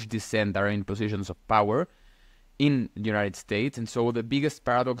of Jewish descent that are in positions of power in the United States. And so the biggest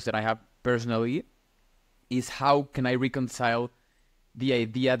paradox that I have personally is how can I reconcile the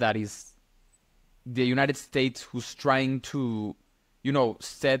idea that is the United States who's trying to,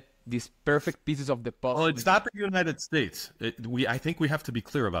 set these perfect pieces of the puzzle. Well, it's not the United States. I think we have to be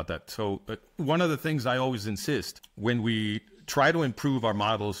clear about that. So one of the things I always insist when we try to improve our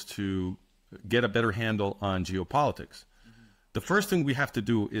models to get a better handle on geopolitics, the first thing we have to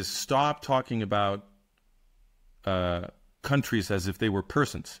do is stop talking about countries as if they were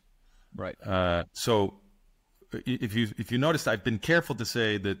persons. Right. So if you notice, I've been careful to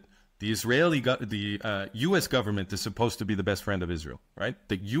say that the U.S. government is supposed to be the best friend of Israel, right?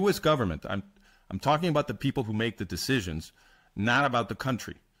 The U.S. government. I'm talking about the people who make the decisions, not about the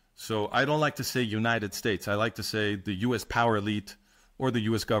country. So I don't like to say United States. I like to say the U.S. power elite or the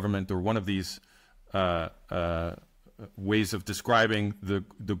U.S. government or one of these ways of describing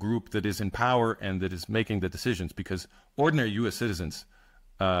the group that is in power and that is making the decisions, because ordinary U.S. citizens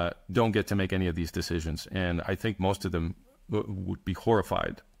don't get to make any of these decisions. And I think most of them would be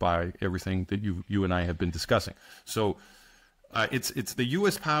horrified by everything that you and I have been discussing. So it's the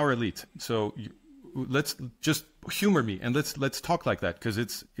U.S. power elite. So let's just humor me and let's talk like that, because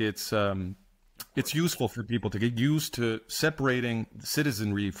it's useful for people to get used to separating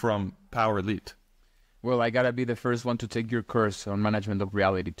citizenry from power elite. Well, I gotta be the first one to take your course on management of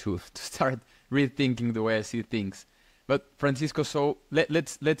reality too, to start rethinking the way I see things. But Francisco, so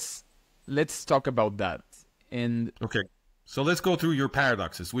let's talk about that. And okay, so let's go through your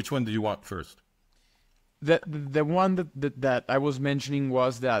paradoxes. Which one do you want first? The one that I was mentioning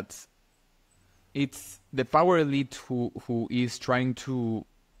was that it's the power elite who is trying to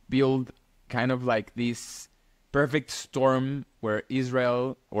build kind of like this perfect storm where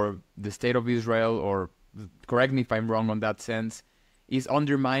Israel or the state of Israel, or correct me if I'm wrong on that sense, is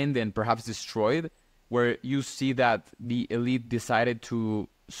undermined and perhaps destroyed, where you see that the elite decided to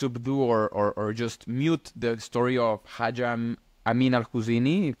subdue or just mute the story of Hajjam Amin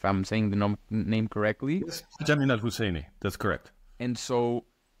al-Husseini, if I'm saying the name correctly. Yes, Hajjam Amin al-Husseini, that's correct. And so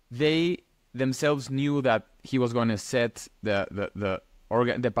they themselves knew that he was going to set the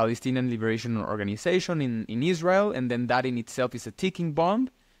Palestine Liberation Organization in Israel, and then that in itself is a ticking bomb,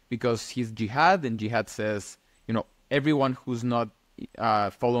 because he's jihad, and jihad says, everyone who's not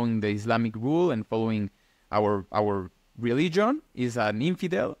following the Islamic rule and following our religion is an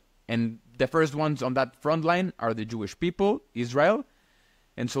infidel, and the first ones on that front line are the Jewish people, Israel.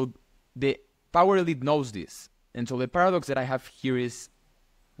 And so the power elite knows this. And so the paradox that I have here is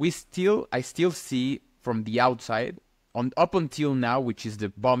I still see from the outside, up until now, which is the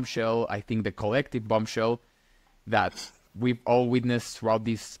bombshell, I think the collective bombshell that we've all witnessed throughout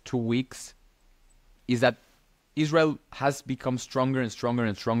these 2 weeks, is that Israel has become stronger and stronger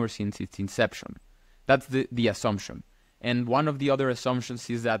and stronger since its inception. That's the assumption. And one of the other assumptions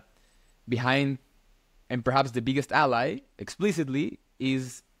is that behind, and perhaps the biggest ally, explicitly,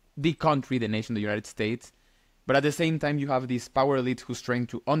 is the country, the nation, the United States. But at the same time, you have this power elite who's trying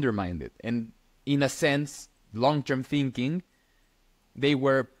to undermine it. And in a sense, long-term thinking, they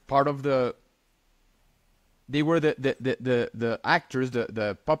were part of the actors,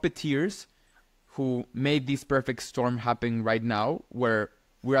 the puppeteers who made this perfect storm happen right now, where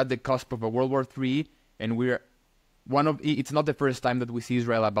we're at the cusp of a World War III, and it's not the first time that we see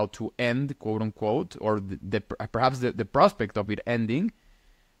Israel about to end, quote unquote, or perhaps the prospect of it ending,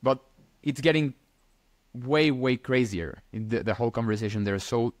 but it's getting way, way crazier in the whole conversation there.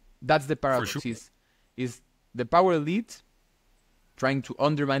 So that's the paradox, sure. is the power elite trying to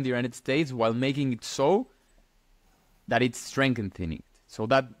undermine the United States while making it so that it's strengthening it. So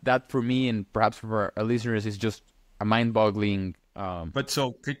that for me, and perhaps for our listeners, is just a mind-boggling. But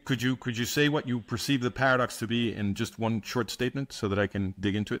so could you say what you perceive the paradox to be in just one short statement so that I can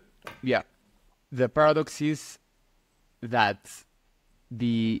dig into it? Yeah. The paradox is that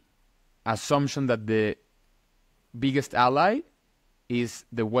the assumption that the biggest ally is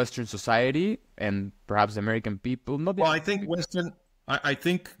the Western society and perhaps the American people. I think I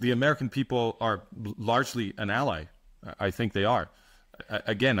think the American people are largely an ally. I think they are.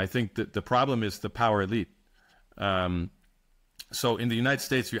 Again, I think that the problem is the power elite. So in the United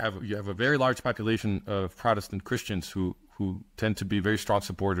States, you have a very large population of Protestant Christians who tend to be very strong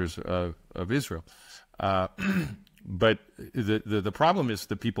supporters of Israel. But the problem is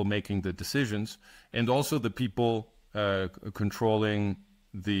the people making the decisions, and also the people controlling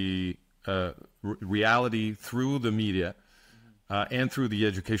the reality through the media and through the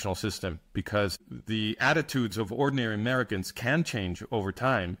educational system, because the attitudes of ordinary Americans can change over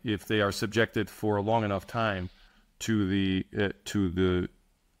time if they are subjected for a long enough time to the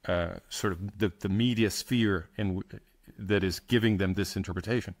sort of the media sphere that is giving them this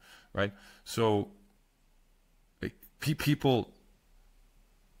interpretation, right? So people,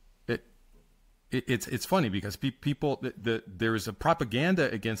 it's funny because people, there is a propaganda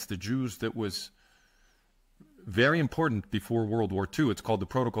against the Jews that was very important before World War II. It's called the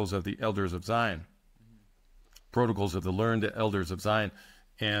Protocols of the Elders of Zion, Protocols of the Learned Elders of Zion.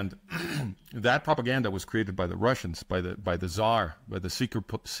 And that propaganda was created by the Russians, by the Tsar, by the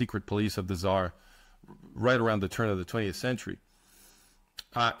secret police of the Tsar, right around the turn of the 20th century.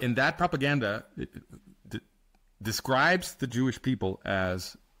 And that propaganda describes the Jewish people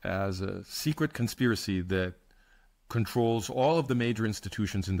as a secret conspiracy that controls all of the major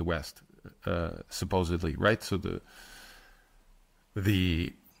institutions in the West, supposedly, right? So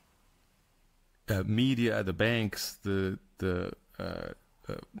the media, the banks, the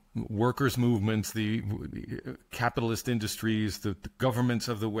workers' movements, the capitalist industries, the governments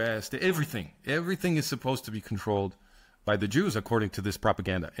of the West, everything is supposed to be controlled by the Jews, according to this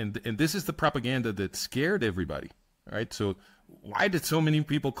propaganda. And this is the propaganda that scared everybody, right? So why did so many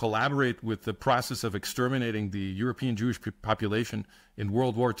people collaborate with the process of exterminating the European Jewish population in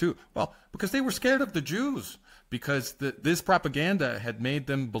World War II? Well, because they were scared of the Jews, because this propaganda had made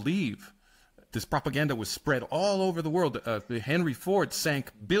them believe. This propaganda was spread all over the world. Henry Ford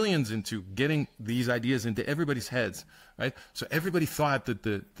sank billions into getting these ideas into everybody's heads, right? So everybody thought that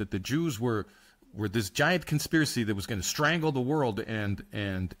the Jews were this giant conspiracy that was going to strangle the world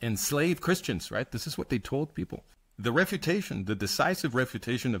and enslave Christians, right? This is what they told people. The refutation, the decisive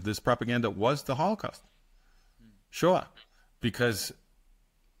refutation of this propaganda was the Holocaust, Shoah, because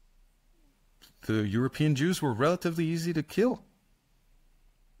the European Jews were relatively easy to kill.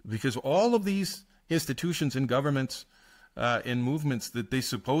 Because all of these institutions and governments and movements that they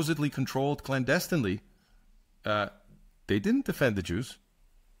supposedly controlled clandestinely, they didn't defend the Jews.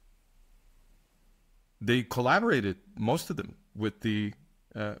 They collaborated, most of them, with the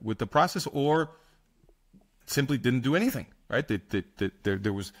process, or simply didn't do anything. Right?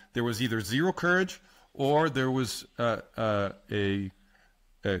 There was either zero courage, or there was a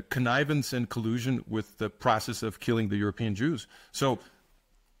connivance and collusion with the process of killing the European Jews. So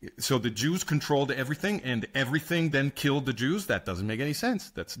the Jews controlled everything, and everything then killed the Jews. That doesn't make any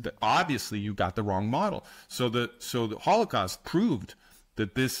sense. Obviously you got the wrong model. So the Holocaust proved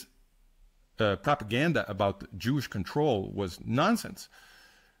that this propaganda about Jewish control was nonsense.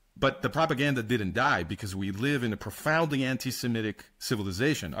 But the propaganda didn't die, because we live in a profoundly anti-Semitic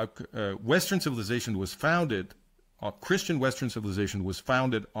civilization. Western civilization was founded, Christian Western civilization was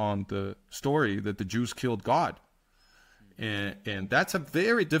founded on the story that the Jews killed God. And that's a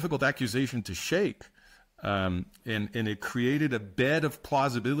very difficult accusation to shake. And it created a bed of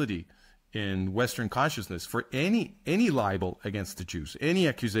plausibility in Western consciousness for any libel against the Jews, any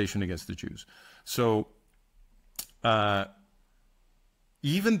accusation against the Jews. So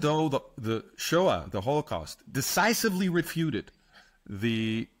even though the Shoah, the Holocaust, decisively refuted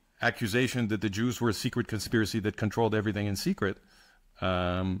the accusation that the Jews were a secret conspiracy that controlled everything in secret,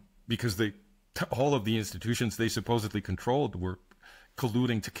 because all of the institutions they supposedly controlled were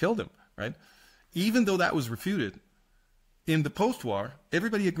colluding to kill them, right? Even though that was refuted, in the post-war,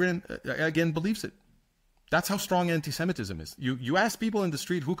 everybody again believes it. That's how strong anti-Semitism is. You ask people in the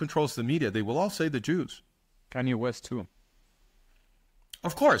street who controls the media, they will all say the Jews. Kanye West too.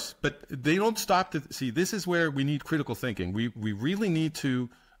 Of course, but they don't stop to see. This is where we need critical thinking. We really need to,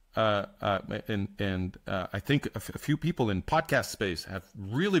 I think a few people in podcast space have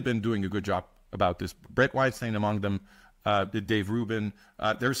really been doing a good job about this. Brett Weinstein among them, Dave Rubin.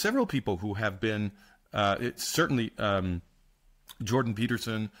 There are several people who have been, certainly Jordan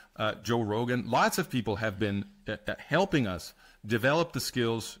Peterson, Joe Rogan. Lots of people have been helping us develop the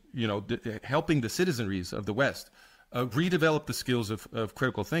skills, helping the citizenries of the West redevelop the skills of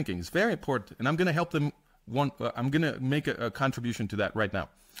critical thinking. It's very important, and I'm going to help them. I'm going to make a contribution to that right now.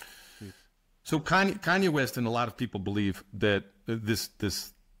 So Kanye West and a lot of people believe that this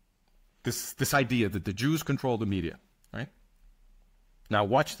idea that the Jews control the media, right? Now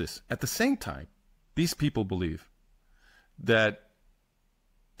watch this. At the same time, these people believe that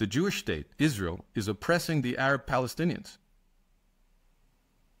the Jewish state, Israel, is oppressing the Arab Palestinians.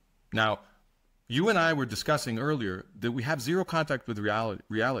 Now, you and I were discussing earlier that we have zero contact with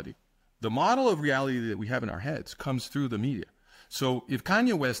reality. The model of reality that we have in our heads comes through the media. So if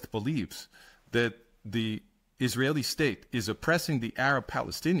Kanye West believes that the Israeli state is oppressing the Arab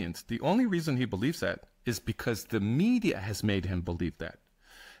Palestinians, the only reason he believes that is because the media has made him believe that.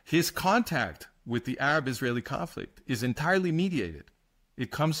 His contact with the Arab-Israeli conflict is entirely mediated.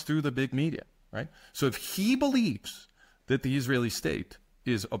 It comes through the big media, right? So if he believes that the Israeli state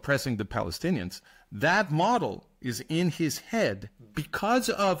is oppressing the Palestinians, that model is in his head because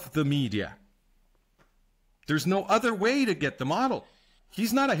of the media. There's no other way to get the model.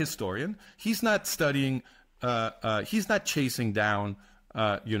 He's not a historian. He's not studying, he's not chasing down,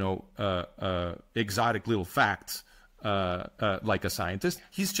 exotic little facts like a scientist.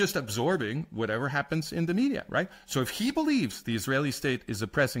 He's just absorbing whatever happens in the media, right? So if he believes the Israeli state is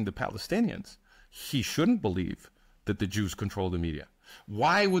oppressing the Palestinians, he shouldn't believe that the Jews control the media.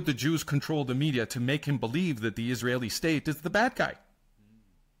 Why would the Jews control the media to make him believe that the Israeli state is the bad guy?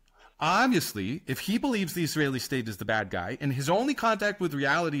 Obviously, if he believes the Israeli state is the bad guy and his only contact with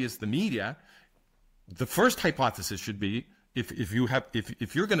reality is the media, the first hypothesis should be, if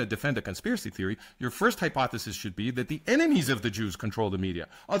you're going to defend a conspiracy theory, your first hypothesis should be that the enemies of the Jews control the media.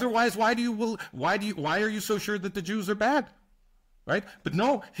 Otherwise, why are you so sure that the Jews are bad? Right? But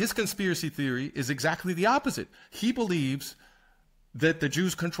no, his conspiracy theory is exactly the opposite. He believes that the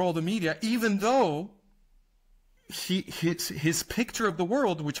Jews control the media, even though his picture of the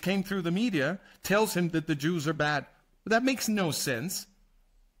world, which came through the media, tells him that the Jews are bad. That makes no sense.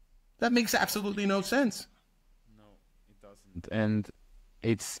 That makes absolutely no sense. No, it doesn't. And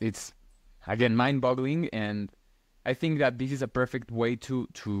it's again mind-boggling. And I think that this is a perfect way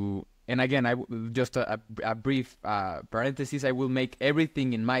to. And again, just a brief parenthesis. I will make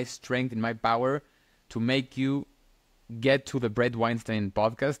everything in my strength, in my power, to make you get to the Brett Weinstein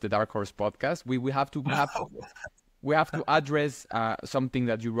podcast, the Dark Horse podcast. We have to address something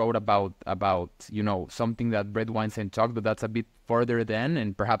that you wrote about something that Brett Weinstein talked, but that's a bit further then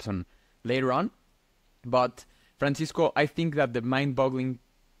and perhaps on later on. But Fransisco, I think that the mind-boggling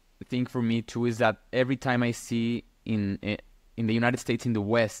thing for me too is that every time I see in the United States, in the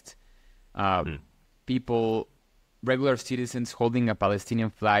West, people, regular citizens holding a Palestinian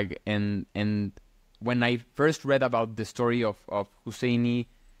flag, and when I first read about the story of Husseini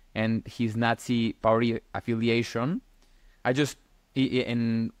and his Nazi party affiliation,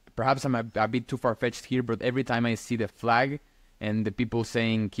 and perhaps I'm a bit too far-fetched here, but every time I see the flag and the people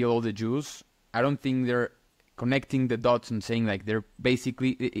saying kill all the Jews, I don't think they're connecting the dots and saying like they're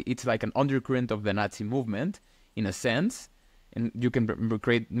basically, it's like an undercurrent of the Nazi movement in a sense, and you can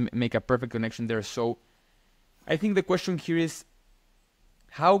make a perfect connection there. So I think the question here is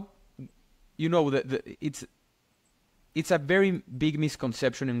how, it's a very big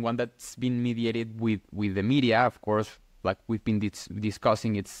misconception, and one that's been mediated with the media, of course, like we've been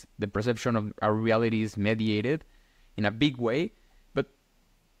discussing. It's the perception of our reality is mediated in a big way. But,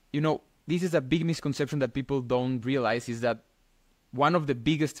 this is a big misconception that people don't realize, is that one of the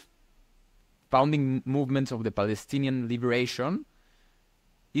biggest founding movements of the Palestinian liberation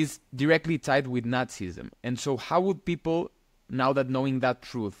is directly tied with Nazism. And so how would people, now that knowing that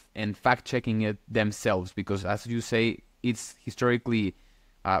truth and fact-checking it themselves, because as you say, it's historically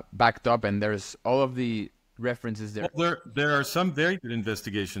backed up and there's all of the references there. Well, there are some very good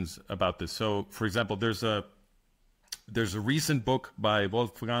investigations about this. So, for example, there's a recent book by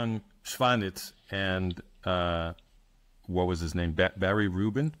Wolfgang Schwanitz and what was his name? Barry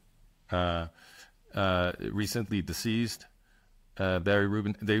Rubin, recently deceased. Barry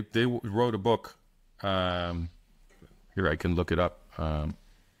Rubin. They wrote a book. Here, I can look it up.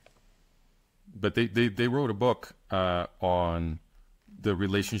 But they wrote a book on the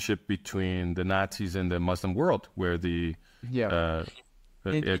relationship between the Nazis and the Muslim world, where everything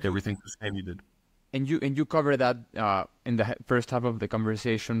was did. And you cover that in the first half of the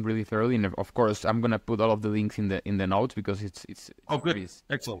conversation really thoroughly. And of course, I'm gonna put all of the links in the notes because it's good,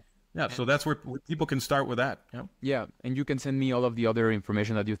 excellent. Yeah, so that's where people can start with that. Yeah, and you can send me all of the other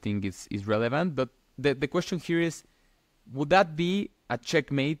information that you think is relevant. But the question here is, would that be a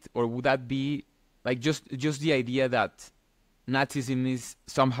checkmate, or would that be like just the idea that Nazism is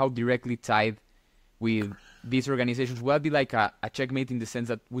somehow directly tied with these organizations? Would that be like a checkmate in the sense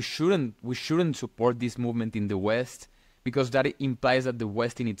that we shouldn't support this movement in the West, because that implies that the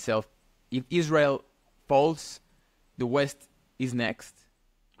West in itself, if Israel falls, the West is next?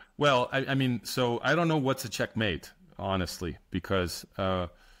 Well, I mean, so I don't know what's a checkmate, honestly, because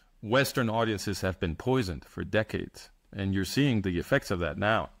Western audiences have been poisoned for decades. And you're seeing the effects of that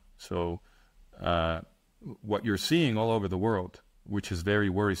now. So what you're seeing all over the world, which is very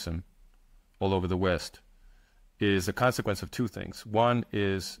worrisome all over the West, is a consequence of two things. One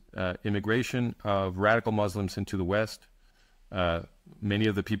is immigration of radical Muslims into the West. Many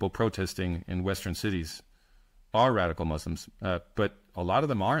of the people protesting in Western cities are radical Muslims, but a lot of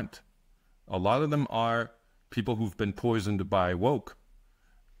them aren't. A lot of them are people who've been poisoned by woke.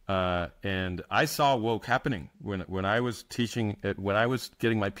 And I saw woke happening when I was teaching when I was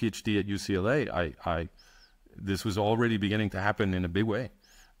getting my PhD at UCLA. This was already beginning to happen in a big way.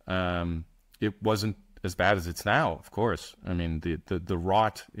 It wasn't as bad as it's now, of course. I mean, the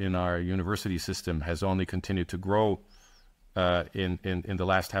rot in our university system has only continued to grow in the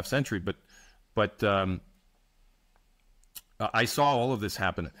last half century. But I saw all of this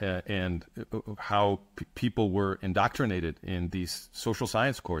happen, and how people were indoctrinated in these social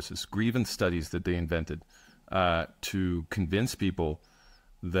science courses, grievance studies that they invented to convince people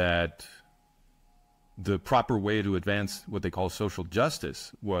that the proper way to advance what they call social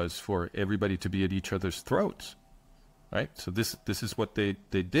justice was for everybody to be at each other's throats, right? So this is what they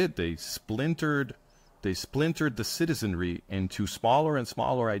did. They splintered the citizenry into smaller and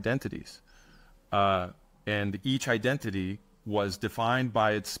smaller identities, and each identity was defined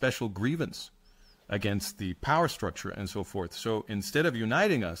by its special grievance against the power structure and so forth. So instead of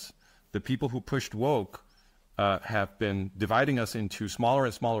uniting us, the people who pushed woke have been dividing us into smaller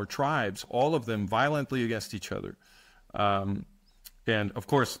and smaller tribes, all of them violently against each other. And of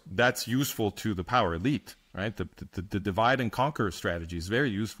course, that's useful to the power elite, right? The divide and conquer strategy is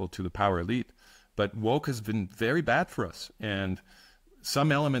very useful to the power elite, but woke has been very bad for us. And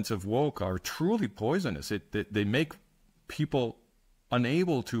some elements of woke are truly poisonous. They make people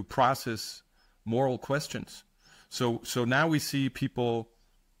unable to process moral questions. So now we see people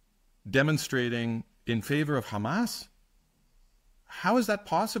demonstrating in favor of Hamas. How is that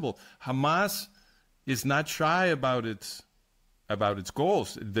possible? Hamas is not shy about its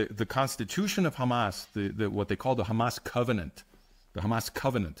goals. The constitution of Hamas, what they call the Hamas covenant,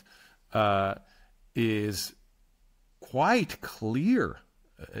 is quite clear.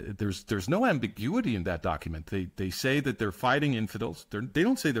 There's no ambiguity in that document. They say that they're fighting infidels. They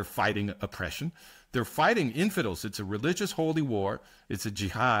don't say they're fighting oppression. They're fighting infidels. It's a religious holy war. It's a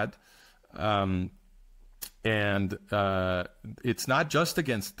jihad. And it's not just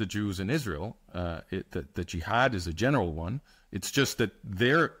against the Jews in Israel. The jihad is a general one. It's just that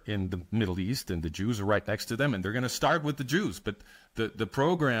they're in the Middle East and the Jews are right next to them, and they're going to start with the Jews. But the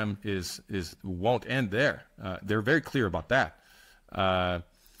program won't end there. They're very clear about that.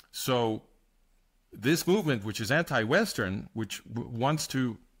 So this movement, which is anti-Western, which wants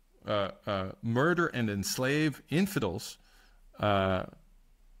to murder and enslave infidels,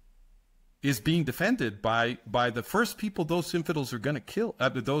 is being defended by the first people those infidels are going to kill,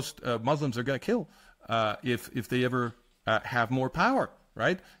 those Muslims are going to kill, if they ever have more power,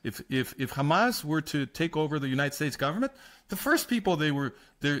 right? If Hamas were to take over the United States government, the first people they're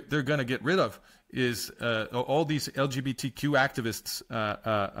going to get rid of is all these LGBTQ activists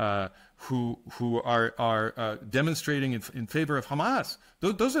who are demonstrating in favor of Hamas.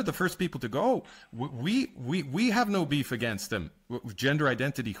 Those are the first people to go. We have no beef against them. Gender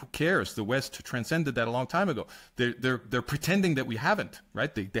identity, who cares? The West transcended that a long time ago. They're pretending that we haven't,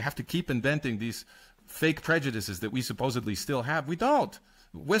 right? They have to keep inventing these fake prejudices that we supposedly still have. We don't.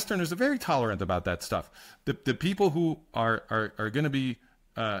 Westerners are very tolerant about that stuff. The people who are going to be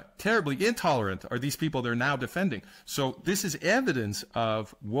terribly intolerant are these people they're now defending. So this is evidence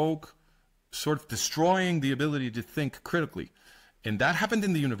of woke sort of destroying the ability to think critically. And that happened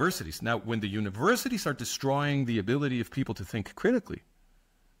in the universities. Now, when the universities are destroying the ability of people to think critically,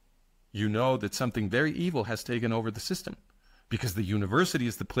 you know that something very evil has taken over the system, because the university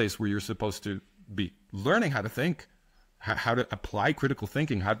is the place where you're supposed to be learning how to think, how to apply critical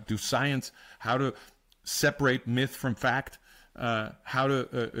thinking, how to do science, how to separate myth from fact, how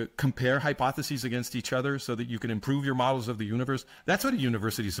to compare hypotheses against each other so that you can improve your models of the universe. That's what a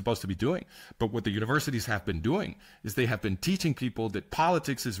university is supposed to be doing. But what the universities have been doing is they have been teaching people that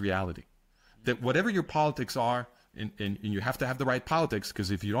politics is reality, that whatever your politics are, and you have to have the right politics,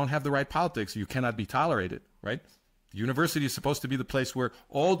 because if you don't have the right politics, you cannot be tolerated, right? The university is supposed to be the place where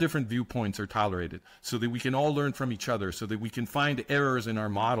all different viewpoints are tolerated, so that we can all learn from each other, so that we can find errors in our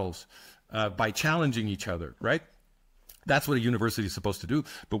models by challenging each other, right? That's what a university is supposed to do.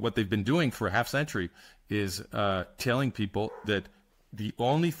 But what they've been doing for a half century is telling people that the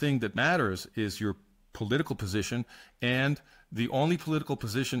only thing that matters is your political position, and the only political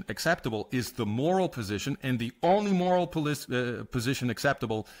position acceptable is the moral position, and the only moral position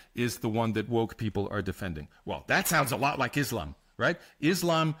acceptable is the one that woke people are defending. Well, that sounds a lot like Islam, right?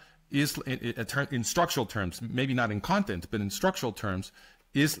 Islam is, in structural terms, maybe not in content, but in structural terms,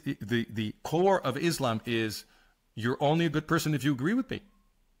 is the core of Islam is you're only a good person if you agree with me.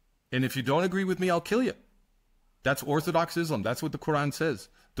 And if you don't agree with me, I'll kill you. That's Orthodox Islam. That's what the Quran says.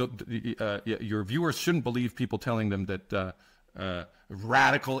 Your viewers shouldn't believe people telling them that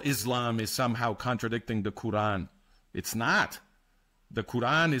radical Islam is somehow contradicting the Quran. It's not. The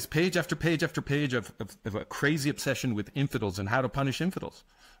Quran is page after page after page of a crazy obsession with infidels and how to punish infidels,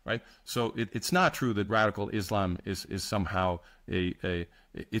 right? So it's not true that radical Islam is somehow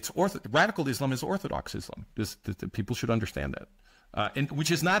radical Islam is Orthodox Islam. People should understand that. And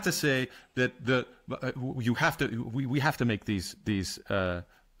which is not to say that we have to make these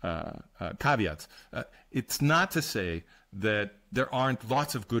caveats. It's not to say that there aren't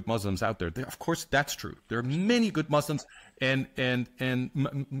lots of good Muslims out there. Of course, that's true. There are many good Muslims, and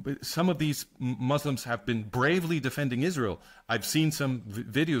some of these Muslims have been bravely defending Israel. I've seen some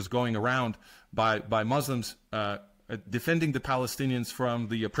videos going around by Muslims defending the Palestinians from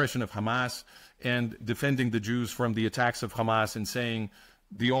the oppression of Hamas and defending the Jews from the attacks of Hamas, and saying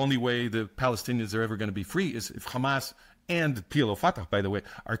the only way the Palestinians are ever going to be free is if Hamas and PLO Fatah, by the way,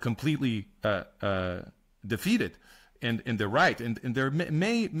 are completely defeated. And they're right. And there are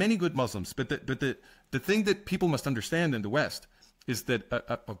many good Muslims. But the thing that people must understand in the West is that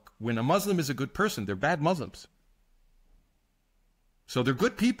when a Muslim is a good person, they're bad Muslims. So they're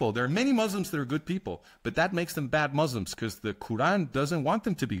good people. There are many Muslims that are good people, but that makes them bad Muslims because the Quran doesn't want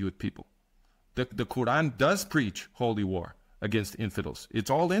them to be good people. The Quran does preach holy war against infidels. It's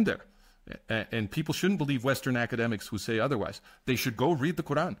all in there. And people shouldn't believe Western academics who say otherwise. They should go read the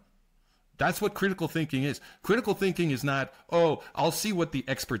Quran. That's what critical thinking is. Critical thinking is not, oh, I'll see what the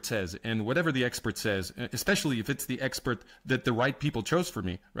expert says, and whatever the expert says, especially if it's the expert that the right people chose for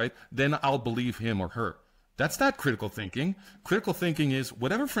me, right? Then I'll believe him or her. That's not critical thinking. Critical thinking is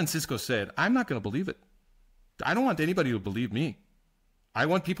whatever Fransisco said, I'm not going to believe it. I don't want anybody to believe me. I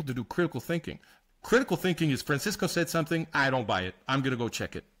want people to do critical thinking. Critical thinking is Fransisco said something, I don't buy it. I'm going to go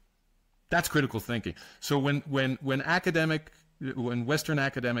check it. That's critical thinking. So when Western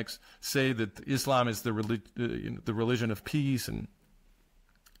academics say that Islam is the religion of peace and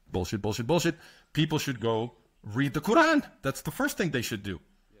bullshit, people should go read the Quran. That's the first thing they should do.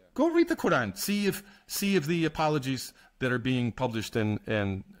 Yeah. Go read the Quran. See if the apologies that are being published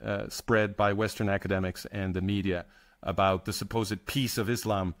and spread by Western academics and the media about the supposed peace of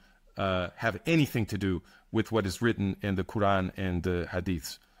Islam have anything to do with what is written in the Quran and the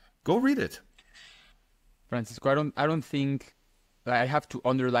Hadiths. Go read it. Fransisco, I don't think I have to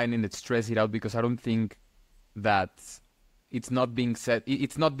underline and stress it out because I don't think that it's not being said.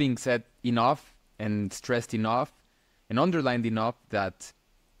 It's not being said enough and stressed enough and underlined enough that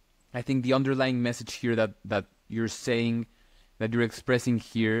I think the underlying message here that you're saying, that you're expressing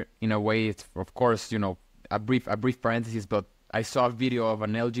here in a way, it's of course, a brief parenthesis, but I saw a video of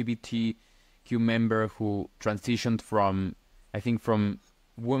an LGBTQ member who transitioned from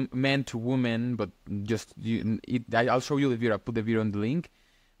man to woman, but I'll show you the video. I'll put the video on the link.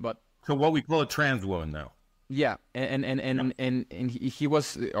 But so what we call a trans woman now. Yeah, and he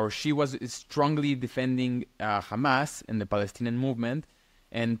was or she was strongly defending Hamas and the Palestinian movement,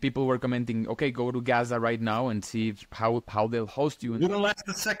 and people were commenting, "Okay, go to Gaza right now and see how they'll host you." Wouldn't last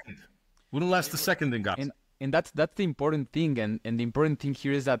a second. Wouldn't last a second in Gaza. And that's the important thing, and the important thing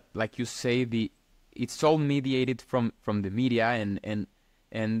here is that, like you say, it's all mediated from the media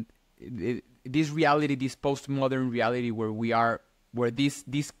and this reality, this postmodern reality where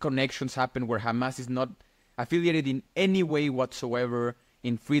these connections happen, where Hamas is not affiliated in any way whatsoever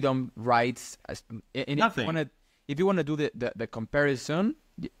in freedom, rights. And nothing. If you want to do the comparison,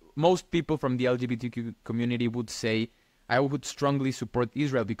 most people from the LGBTQ community would say, I would strongly support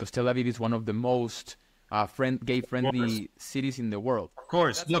Israel because Tel Aviv is one of the most gay-friendly cities in the world. Of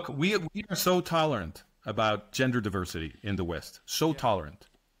course. Look, we are so tolerant about gender diversity in the West, so tolerant,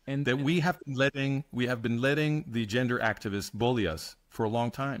 and we have been letting the gender activists bully us for a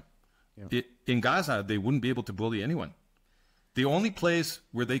long time. Yeah. In Gaza, they wouldn't be able to bully anyone. The only place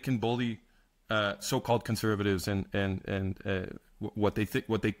where they can bully so-called conservatives and what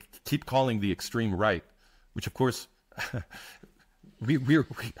they keep calling the extreme right, which of course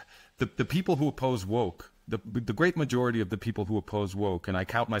the people who oppose woke, the great majority of the people who oppose woke, and I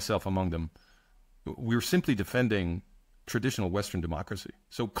count myself among them, we're simply defending traditional Western democracy.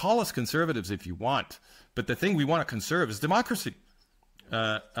 So call us conservatives if you want, but the thing we want to conserve is democracy.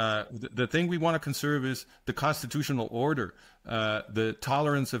 The thing we want to conserve is the constitutional order, the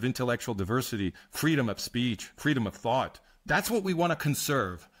tolerance of intellectual diversity, freedom of speech, freedom of thought. That's what we want to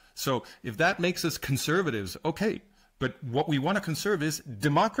conserve. So if that makes us conservatives, okay. But what we want to conserve is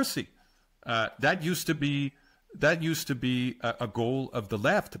democracy. That used to be a goal of the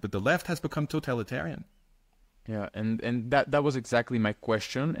left, but the left has become totalitarian. Yeah, and that was exactly my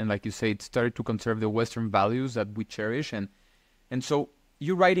question. And like you say, it started to conserve the Western values that we cherish. And so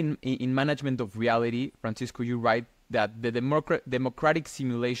you write in Management of Reality, Fransisco, you write that the democratic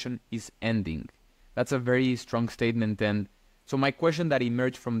simulation is ending. That's a very strong statement. And so my question that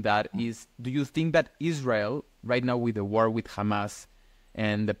emerged from that is, do you think that Israel, right now with the war with Hamas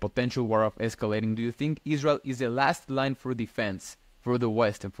and the potential war of escalating, do you think Israel is the last line for defense for the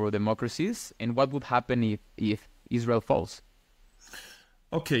West and for democracies? And what would happen if Israel falls?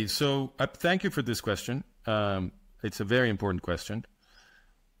 Okay, so thank you for this question. It's a very important question.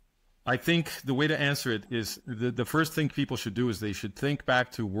 I think the way to answer it is the first thing people should do is they should think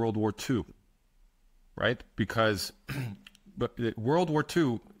back to World War II, right? Because but World War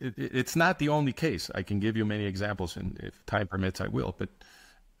II, it's not the only case. I can give you many examples, and if time permits, I will.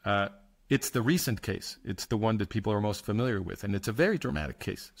 But it's the recent case. It's the one that people are most familiar with, and it's a very dramatic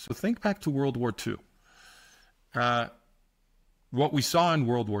case. So think back to World War II. What we saw in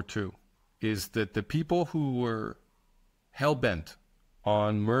World War II is that the people who were hell-bent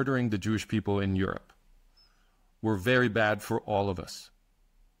on murdering the Jewish people in Europe were very bad for all of us.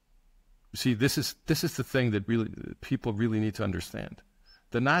 You see, this is the thing that people really need to understand.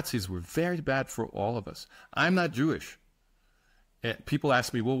 The Nazis were very bad for all of us. I'm not Jewish. People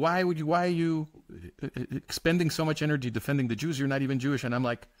ask me, well, why are you expending so much energy defending the Jews? You're not even Jewish. And I'm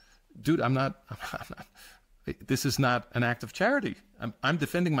like, dude, I'm not. This is not an act of charity. I'm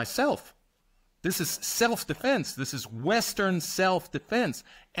defending myself. This is self-defense. This is Western self-defense.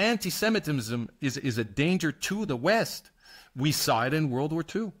 Anti-Semitism is a danger to the West. We saw it in World War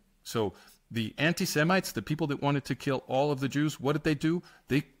II. So the anti-Semites, the people that wanted to kill all of the Jews, what did they do?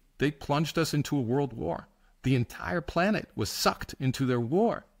 They plunged us into a world war. The entire planet was sucked into their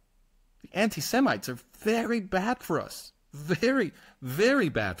war. The anti-Semites are very bad for us. Very, very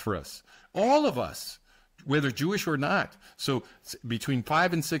bad for us. All of us, whether Jewish or not. So between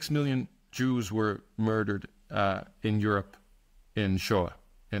 5 and 6 million Jews were murdered in Europe in Shoah,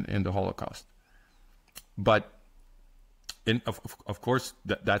 in the Holocaust. But of course,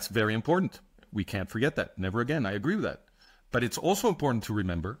 that's very important. We can't forget that. Never again. I agree with that. But it's also important to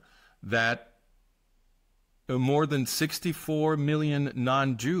remember that more than 64 million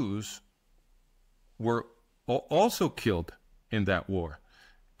non-Jews were also killed in that war.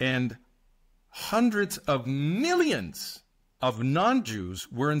 And hundreds of millions of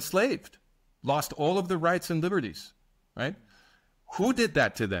non-Jews were enslaved, lost all of their rights and liberties, right? Who did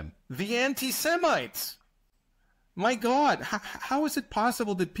that to them? The anti-Semites. My God, how is it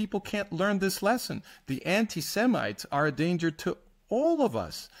possible that people can't learn this lesson? The anti-Semites are a danger to all of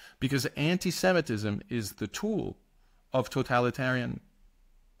us because anti-Semitism is the tool of totalitarian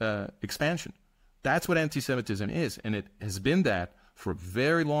expansion. That's what anti-Semitism is, and it has been that for a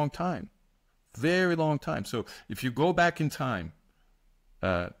very long time. Very long time. So if you go back in time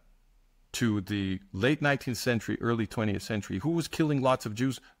to the late 19th century, early 20th century, who was killing lots of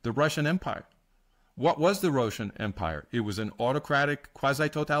Jews? The Russian Empire. What was the Russian Empire? It was an autocratic,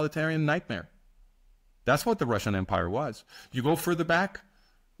 quasi-totalitarian nightmare. That's what the Russian Empire was. You go further back,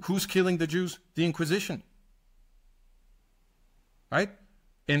 who's killing the Jews? The Inquisition. Right?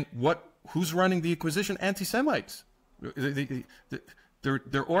 And who's running the Inquisition? Anti-Semites.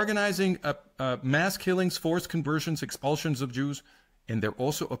 They're organizing mass killings, forced conversions, expulsions of Jews, and they're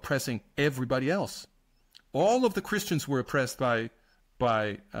also oppressing everybody else. All of the Christians were oppressed by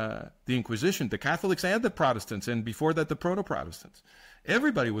the Inquisition, the Catholics and the Protestants, and before that, the Proto-Protestants.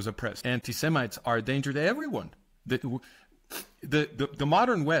 Everybody was oppressed. Anti-Semites are a danger to everyone. The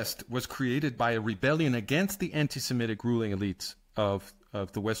modern West was created by a rebellion against the anti-Semitic ruling elites of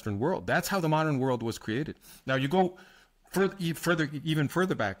the Western world. That's how the modern world was created. Now you go even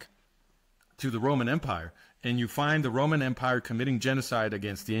further back to the Roman Empire, and you find the Roman Empire committing genocide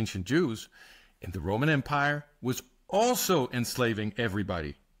against the ancient Jews, and the Roman Empire was also enslaving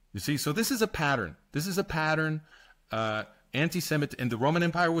everybody. You see, so this is a pattern. This is a pattern. Anti-Semitic, and the Roman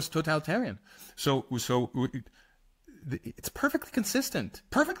Empire was totalitarian. So it's perfectly consistent.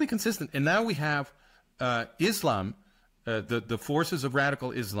 Perfectly consistent. And now we have Islam, the forces of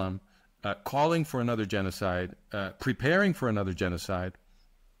radical Islam, calling for another genocide, preparing for another genocide,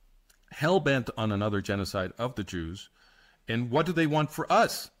 hell-bent on another genocide of the Jews. And what do they want for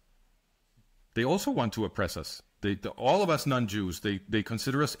us? They also want to oppress us. All of us non-Jews, they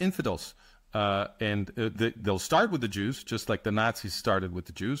consider us infidels. And they'll start with the Jews, just like the Nazis started with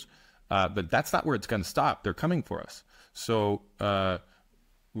the Jews. But that's not where it's going to stop. They're coming for us. So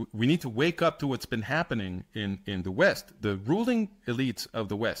we need to wake up to what's been happening in the West. The ruling elites of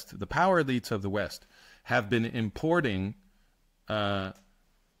the West, the power elites of the West, have been importing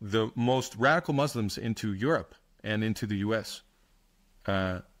the most radical Muslims into Europe and into the U.S.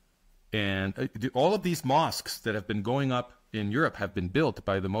 All of these mosques that have been going up in Europe have been built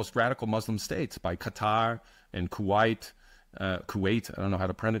by the most radical Muslim states, by Qatar and Kuwait, I don't know how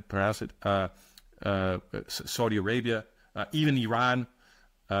to pronounce it, Saudi Arabia, even Iran,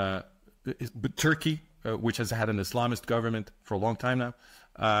 but Turkey, which has had an Islamist government for a long time now.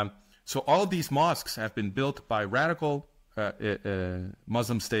 So all of these mosques have been built by radical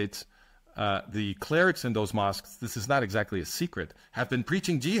Muslim states. The clerics in those mosques, this is not exactly a secret, have been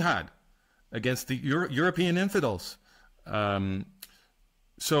preaching jihad against the European infidels.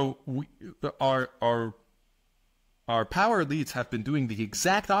 So our power elites have been doing the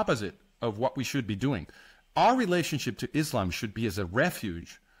exact opposite of what we should be doing. Our relationship to Islam should be as a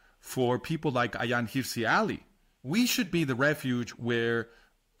refuge for people like Ayaan Hirsi Ali. We should be the refuge where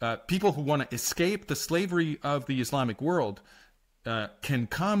people who want to escape the slavery of the Islamic world can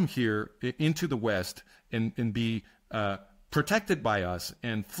come here into the West and be protected by us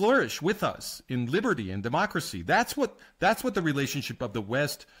and flourish with us in liberty and democracy. That's what the relationship of the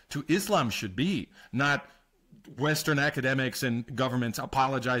West to Islam should be, not Western academics and governments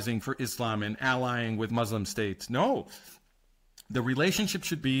apologizing for Islam and allying with Muslim states. No. The relationship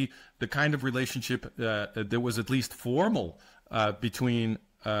should be the kind of relationship that was at least formal between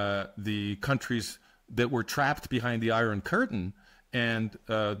the countries that were trapped behind the Iron Curtain and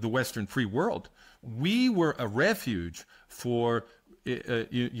the Western free world. We were a refuge for,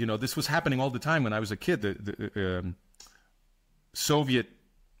 this was happening all the time when I was a kid. The Soviet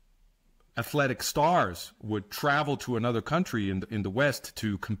athletic stars would travel to another country in the West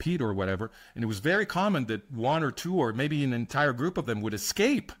to compete or whatever, and it was very common that one or two or maybe an entire group of them would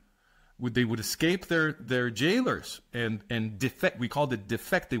escape. They would escape their jailers and defect. We called it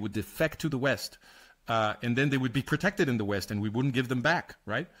defect. They would defect to the West, and then they would be protected in the West, and we wouldn't give them back.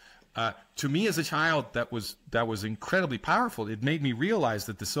 Right? To me, as a child, that was incredibly powerful. It made me realize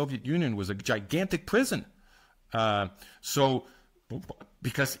that the Soviet Union was a gigantic prison.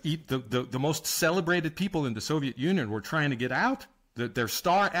 Because the most celebrated people in the Soviet Union were trying to get out. Their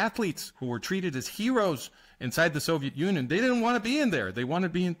star athletes who were treated as heroes inside the Soviet Union, they didn't want to be in there. They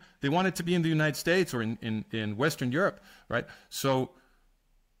wanted to be in the United States or in Western Europe, right? So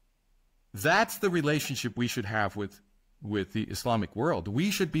that's the relationship we should have with the Islamic world.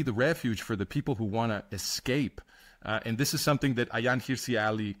 We should be the refuge for the people who want to escape. And this is something that Ayaan Hirsi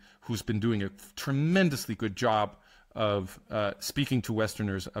Ali, who's been doing a tremendously good job of speaking to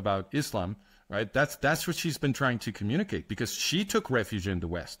Westerners about Islam, right? That's what she's been trying to communicate, because she took refuge in the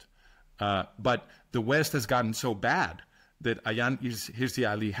West. But the West has gotten so bad that Ayaan Hirsi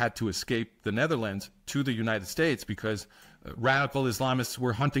Ali had to escape the Netherlands to the United States because radical Islamists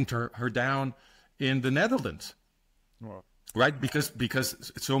were hunting her down in the Netherlands. Wow. Right?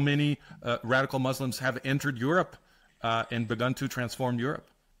 Because so many radical Muslims have entered Europe and begun to transform Europe.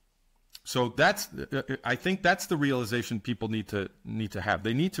 So I think that's the realization people need to have.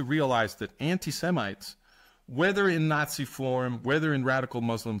 They need to realize that anti-Semites, whether in Nazi form, whether in radical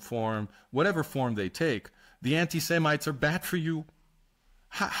Muslim form, whatever form they take, the anti-Semites are bad for you.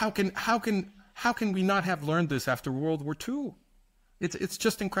 How can we not have learned this after World War II? It's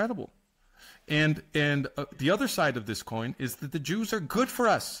just incredible. And the other side of this coin is that the Jews are good for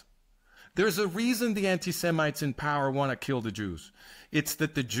us. There's a reason the anti-Semites in power want to kill the Jews. It's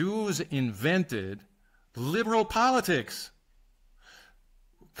that the Jews invented liberal politics.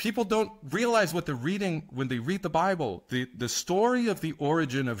 People don't realize what they're reading when they read the Bible. The story of the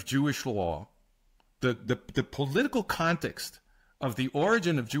origin of Jewish law, the political context of the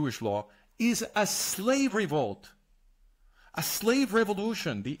origin of Jewish law is a slave revolt, a slave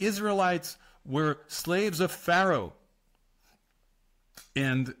revolution. The Israelites were slaves of Pharaoh.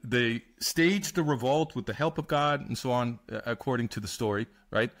 And they staged the revolt with the help of God and so on, according to the story,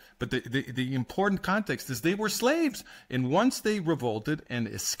 right? But the important context is they were slaves. And once they revolted and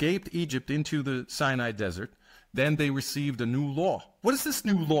escaped Egypt into the Sinai desert, then they received a new law. What is this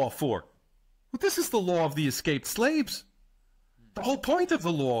new law for? Well, this is the law of the escaped slaves. The whole point of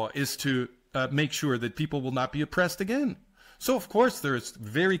the law is to make sure that people will not be oppressed again. So, of course, there's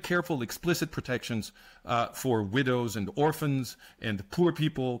very careful, explicit protections for widows and orphans and poor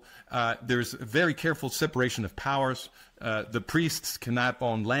people. There's very careful separation of powers. The priests cannot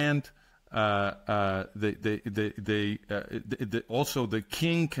own land. Also, the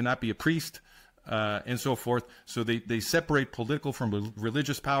king cannot be a priest, and so forth. So they separate political from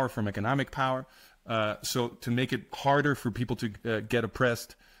religious power from economic power. So to make it harder for people to get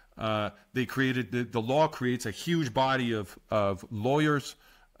oppressed. They created the law creates a huge body of lawyers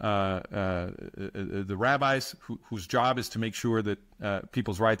the rabbis whose job is to make sure that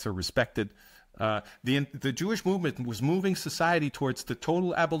people's rights are respected. The Jewish movement was moving society towards the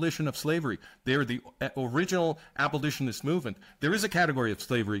total abolition of slavery. They're the original abolitionist movement. There is a category of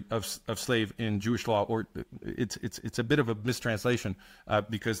slavery of slave in Jewish law, or it's a bit of a mistranslation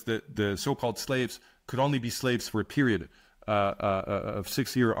because the so-called slaves could only be slaves for a period of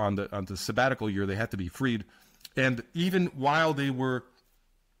 6 years. On the sabbatical year, they had to be freed, and even while they were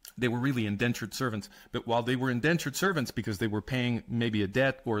really indentured servants. But while they were indentured servants because they were paying maybe a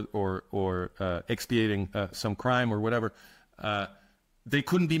debt or expiating some crime or whatever, they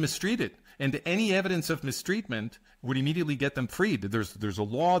couldn't be mistreated. And any evidence of mistreatment would immediately get them freed. There's a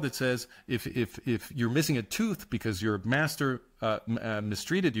law that says if you're missing a tooth because your master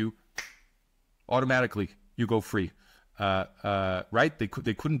mistreated you, automatically you go free. Right? They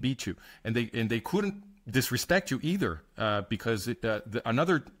couldn't beat you, and they couldn't disrespect you either, because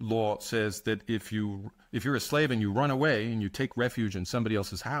another law says that if you're a slave and you run away and you take refuge in somebody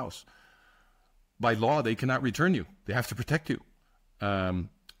else's house, by law they cannot return you. They have to protect you. And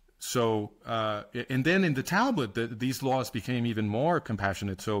then in the Talmud, these laws became even more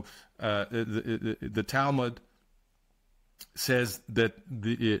compassionate. So the Talmud says that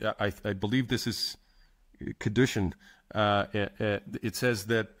I believe this is Kedushin. It says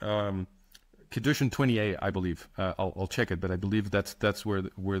that. Kedushin 28, I believe. I'll check it, but I believe that's where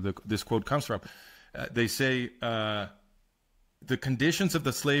this quote comes from. They say the conditions of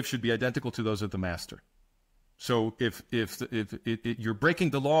the slave should be identical to those of the master. So if you're breaking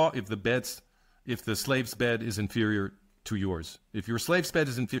the law, if the slave's bed is inferior to yours, if your slave's bed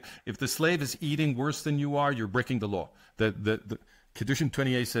is inferior, if the slave is eating worse than you are, you're breaking the law. The Kedushin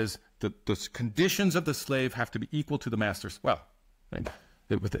 28 says that the conditions of the slave have to be equal to the master's. Well,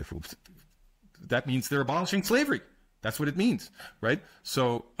 that means they're abolishing slavery. That's what it means, right?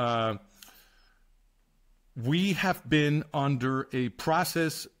 So we have been under a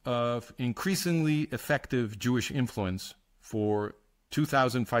process of increasingly effective Jewish influence for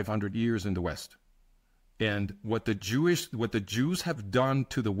 2,500 years in the West. And what the Jews have done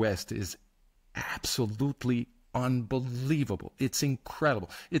to the West is absolutely unbelievable. It's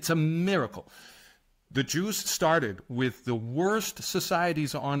incredible. It's a miracle. The Jews started with the worst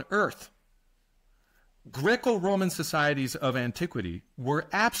societies on earth. Greco-Roman societies of antiquity were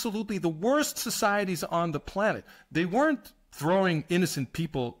absolutely the worst societies on the planet. They weren't throwing innocent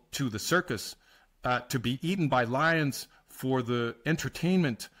people to the circus to be eaten by lions for the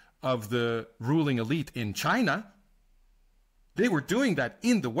entertainment of the ruling elite in China. They were doing that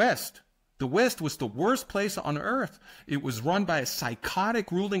in the West. The West was the worst place on earth. It was run by a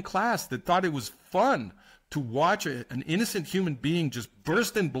psychotic ruling class that thought it was fun to watch an innocent human being just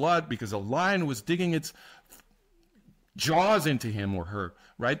burst in blood because a lion was digging its jaws into him or her,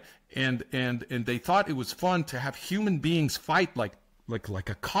 right? And they thought it was fun to have human beings fight like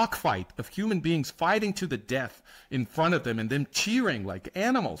a cockfight of human beings fighting to the death in front of them and them cheering like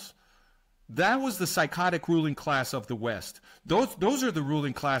animals. That was the psychotic ruling class of the West. Those are the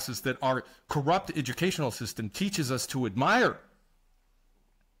ruling classes that our corrupt educational system teaches us to admire.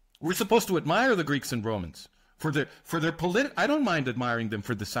 We're supposed to admire the Greeks and Romans for their political. I don't mind admiring them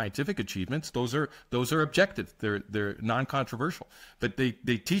for the scientific achievements. Those are objective. They're non-controversial. But they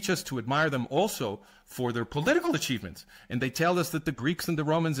teach us to admire them also for their political achievements. And they tell us that the Greeks and the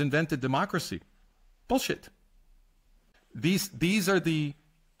Romans invented democracy. Bullshit. These are the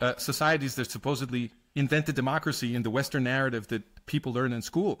societies that supposedly invented democracy in the Western narrative that people learn in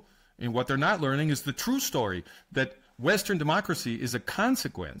school. And what they're not learning is the true story, that Western democracy is a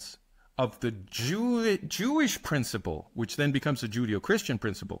consequence of the Jewish principle, which then becomes a Judeo-Christian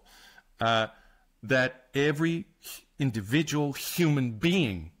principle, that every individual human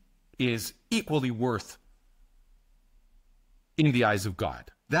being is equally worth in the eyes of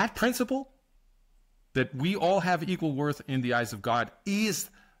God. That principle, that we all have equal worth in the eyes of God, is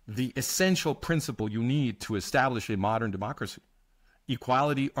the essential principle you need to establish a modern democracy.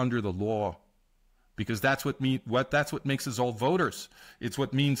 Equality under the law. Because that's what makes us all voters. It's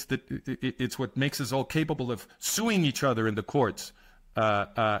what means that it's what makes us all capable of suing each other in the courts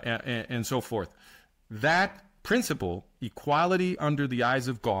and so forth. That principle, equality under the eyes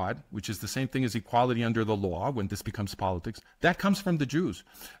of God, which is the same thing as equality under the law when this becomes politics, that comes from the Jews.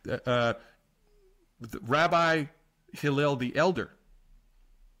 Rabbi Hillel the Elder,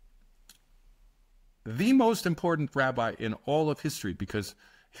 the most important rabbi in all of history, because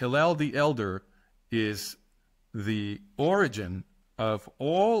Hillel the Elder is the origin of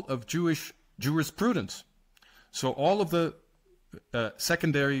all of Jewish jurisprudence. So all of the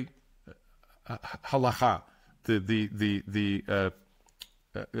secondary halacha, the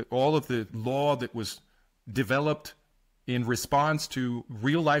law that was developed in response to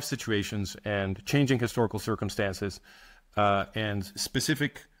real life situations and changing historical circumstances and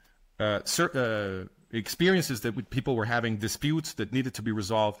specific experiences that people were having, disputes that needed to be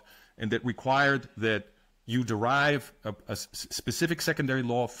resolved, and that required that you derive a specific secondary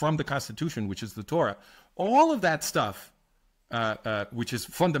law from the Constitution, which is the Torah. All of that stuff, which is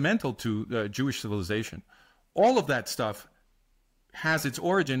fundamental to Jewish civilization, all of that stuff has its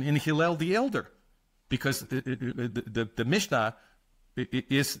origin in Hillel the Elder, because the Mishnah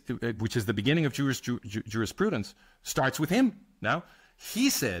which is the beginning of Jewish jurisprudence, starts with him. Now,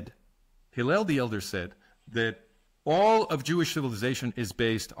 Hillel the Elder said that all of Jewish civilization is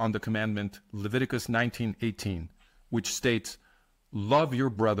based on the commandment Leviticus 19:18, which states, love your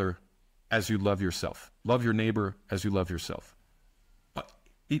brother as you love yourself. Love your neighbor as you love yourself.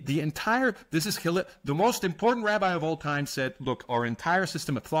 This is Hillel, the most important rabbi of all time, said, look, our entire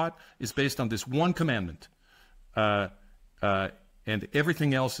system of thought is based on this one commandment. And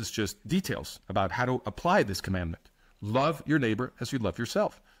everything else is just details about how to apply this commandment. Love your neighbor as you love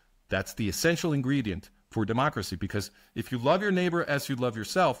yourself. That's the essential ingredient for democracy, because if you love your neighbor as you love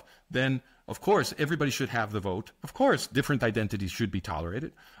yourself, then, of course, everybody should have the vote. Of course, different identities should be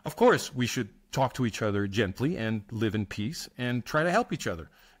tolerated. Of course, we should talk to each other gently and live in peace and try to help each other.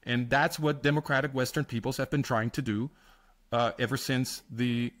 And that's what democratic Western peoples have been trying to do ever since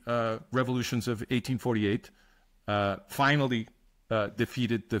the revolutions of 1848 finally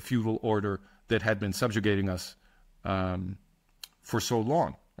defeated the feudal order that had been subjugating us for so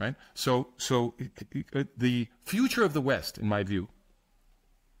long. Right? So the future of the West, in my view,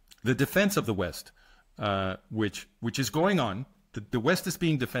 the defense of the West, which is going on, the West is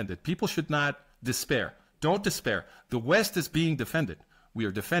being defended. People should not despair. Don't despair. The West is being defended. We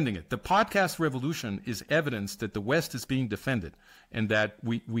are defending it. The podcast revolution is evidence that the West is being defended, and that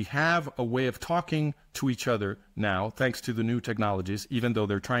we have a way of talking to each other now, thanks to the new technologies, even though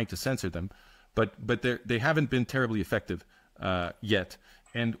they're trying to censor them. But they haven't been terribly effective yet.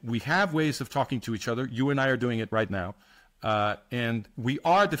 And we have ways of talking to each other. You and I are doing it right now. And we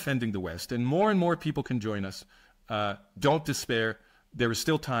are defending the West. And more people can join us. Don't despair. There is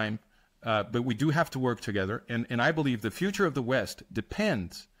still time. But we do have to work together. And I believe the future of the West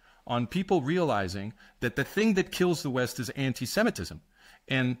depends on people realizing that the thing that kills the West is anti-Semitism.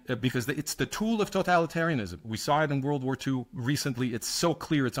 And because it's the tool of totalitarianism. We saw it in World War II recently. It's so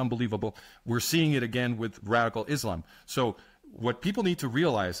clear. It's unbelievable. We're seeing it again with radical Islam. So what people need to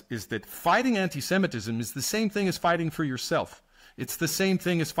realize is that fighting anti-Semitism is the same thing as fighting for yourself. It's the same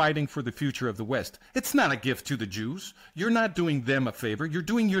thing as fighting for the future of the West. It's not a gift to the Jews. You're not doing them a favor. You're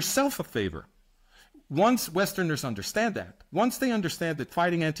doing yourself a favor. Once Westerners understand that, once they understand that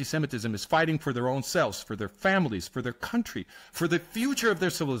fighting anti-Semitism is fighting for their own selves, for their families, for their country, for the future of their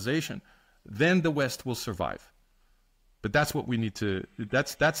civilization, then the West will survive. But that's what we need to,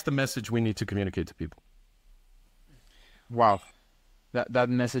 that's the message we need to communicate to people. Wow, that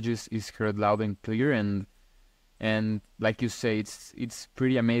message is heard loud and clear, and like you say, it's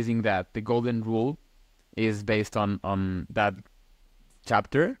pretty amazing that the golden rule is based on that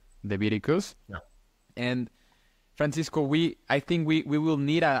chapter, Leviticus. Yeah. And Fransisco, I think we will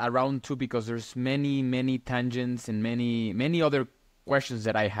need a round two, because there's many tangents and many other questions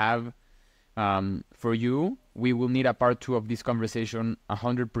that I have for you. We will need a part two of this conversation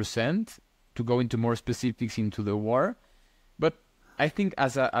 100% to go into more specifics into the war. But I think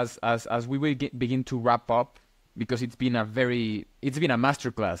as we will begin to wrap up, because it's been a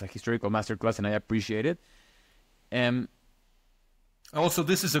masterclass, a historical masterclass, and I appreciate it. Also,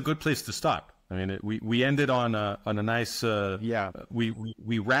 this is a good place to stop. I mean, we ended on a nice.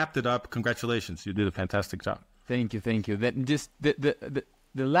 We wrapped it up. Congratulations, you did a fantastic job. Thank you. Then just the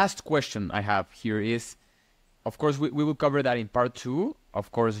last question I have here is, of course, we will cover that in part two.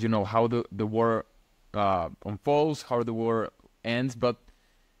 Of course, how the war unfolds, how the war ends, but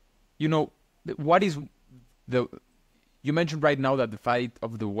what is you mentioned right now that the fight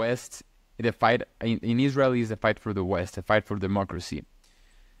of the West, the fight in Israel is a fight for the West, a fight for democracy.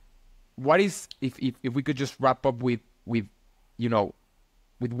 What is, if we could just wrap up with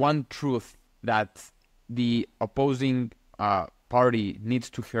one truth that the opposing party needs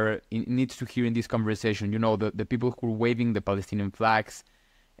to hear in this conversation, the people who are waving the Palestinian flags,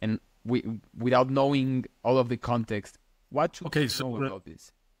 and without knowing all of the context, what should we know about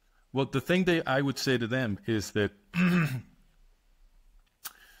this? Well, the thing I would say to them is that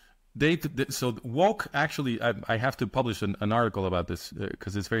so woke, actually, I have to publish an article about this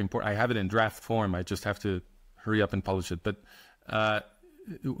because it's very important. I have it in draft form. I just have to hurry up and publish it. But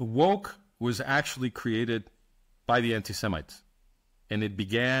woke was actually created by the anti-Semites.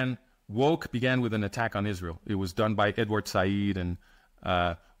 and woke began with an attack on Israel. It was done by Edward Said and,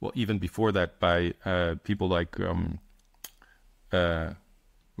 well, even before that by people like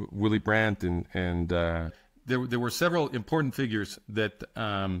Willy Brandt, and there were several important figures that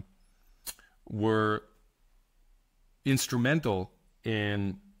were instrumental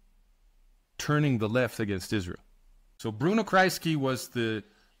in turning the left against Israel. So Bruno Kreisky was the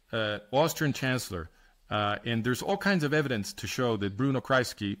Austrian chancellor, and there's all kinds of evidence to show that Bruno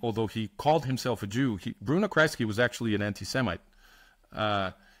Kreisky, although he called himself a Jew, Bruno Kreisky was actually an anti-Semite.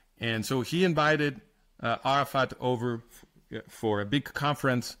 And so he invited Arafat over for a big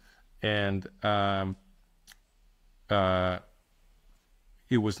conference, and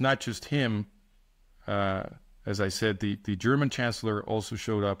it was not just him. As I said, the German chancellor also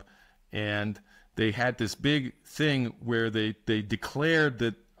showed up, and they had this big thing where they declared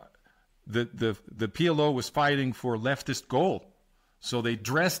that the PLO was fighting for leftist goal. So they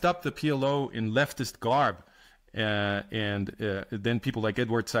dressed up the PLO in leftist garb, and then people like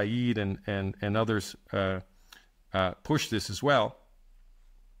Edward Said and others pushed this as well.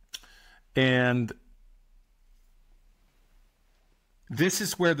 And this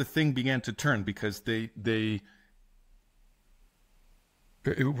is where the thing began to turn, because the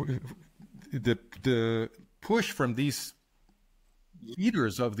push from these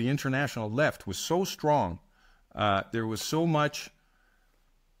leaders of the international left was so strong. There was so much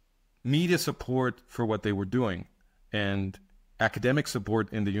media support for what they were doing and academic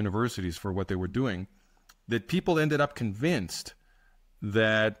support in the universities for what they were doing, that people ended up convinced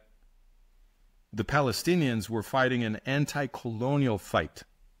that the Palestinians were fighting an anti-colonial fight.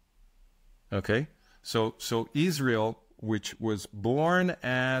 Okay? So Israel, which was born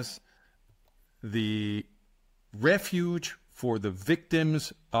as the refuge for the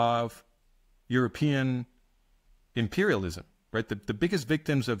victims of European imperialism, right? The biggest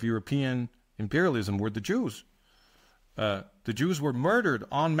victims of European imperialism were the Jews. The Jews were murdered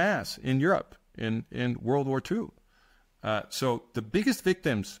en masse in Europe in World War II. So the biggest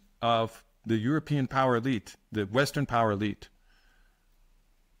victims of the European power elite, the Western power elite,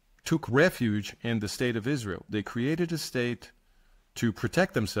 took refuge in the state of Israel. They created a state to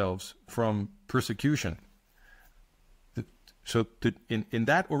protect themselves from persecution. So in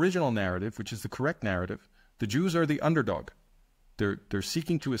that original narrative, which is the correct narrative, the Jews are the underdog. They're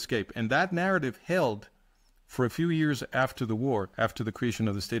seeking to escape. And that narrative held for a few years after the war, after the creation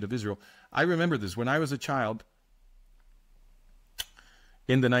of the State of Israel. I remember this. When I was a child,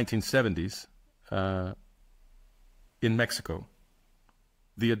 in the 1970s, in Mexico,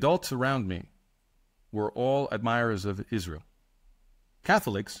 the adults around me were all admirers of Israel.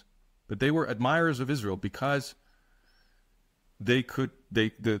 Catholics, but they were admirers of Israel because the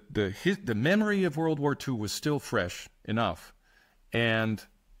memory of World War II was still fresh enough, and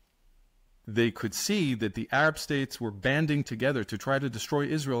they could see that the Arab states were banding together to try to destroy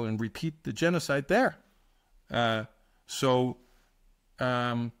Israel and repeat the genocide there.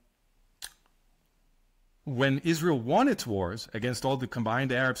 When Israel won its wars against all the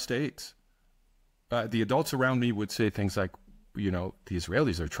combined Arab states, the adults around me would say things like, you know, the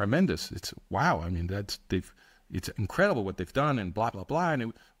Israelis are tremendous. It's wow. I mean, it's incredible what they've done, and blah blah blah,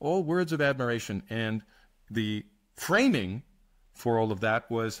 and all words of admiration. And the framing for all of that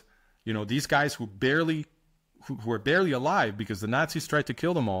was, you know, these guys who are barely alive because the Nazis tried to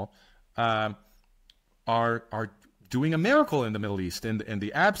kill them all, are doing a miracle in the Middle East, and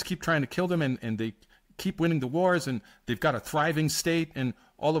the Arabs keep trying to kill them, and they keep winning the wars, and they've got a thriving state, and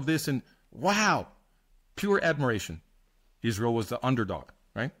all of this, and wow, pure admiration. Israel was the underdog,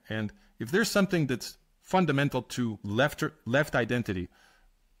 right? And if there's something that's fundamental to left identity,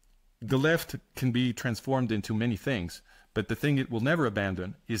 the left can be transformed into many things, but the thing it will never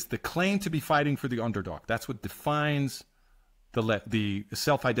abandon is the claim to be fighting for the underdog. That's what defines the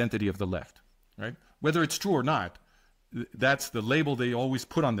self-identity of the left, right? Whether it's true or not, that's the label they always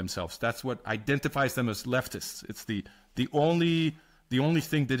put on themselves. That's what identifies them as leftists. It's the only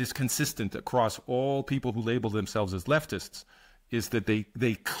thing that is consistent across all people who label themselves as leftists is that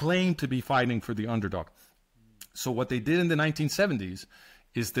they claim to be fighting for the underdog. So what they did in the 1970s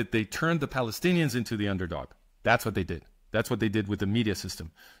is that they turned the Palestinians into the underdog. That's what they did. That's what they did with the media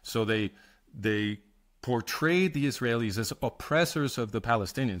system. So they portrayed the Israelis as oppressors of the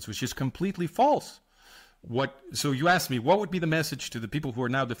Palestinians, which is completely false. So you asked me, what would be the message to the people who are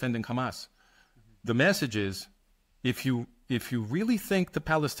now defending Hamas? The message is, if you really think the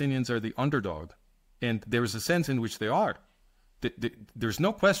Palestinians are the underdog, and there is a sense in which they are, there's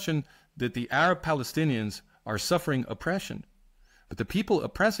no question that the Arab Palestinians are suffering oppression. But the people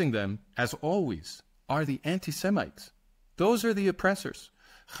oppressing them, as always, are the anti-Semites. Those are the oppressors.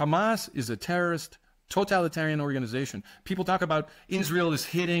 Hamas is a terrorist, totalitarian organization. People talk about Israel is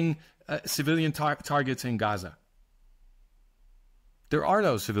hitting civilian targets in Gaza. There are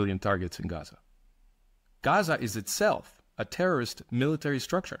no civilian targets in Gaza. Gaza is itself a terrorist military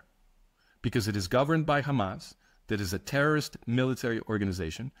structure because it is governed by Hamas, that is a terrorist military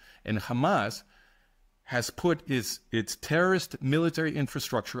organization, and Hamas has put its terrorist military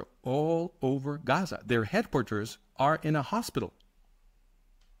infrastructure all over Gaza. Their headquarters are in a hospital.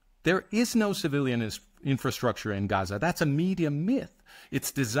 There is no civilian infrastructure in Gaza. That's a media myth.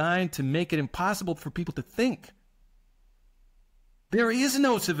 It's designed to make it impossible for people to think. There is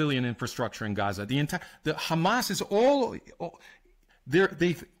no civilian infrastructure in Gaza. The Hamas is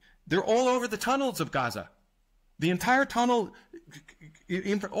they're all over the tunnels of Gaza. The entire tunnel,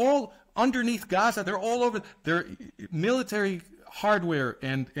 all underneath Gaza, they're all over. Their military hardware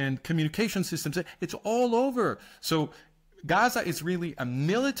and communication systems, it's all over. So Gaza is really a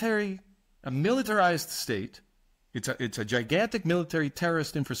militarized state. It's a gigantic military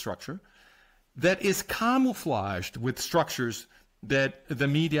terrorist infrastructure that is camouflaged with structures that the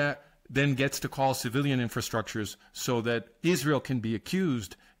media then gets to call civilian infrastructures so that Israel can be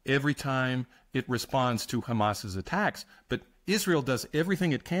accused every time it responds to Hamas's attacks. But Israel does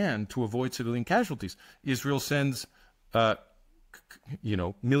everything it can to avoid civilian casualties. Israel sends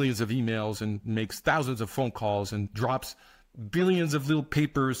millions of emails and makes thousands of phone calls and drops billions of little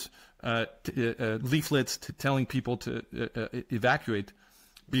papers, leaflets telling people to evacuate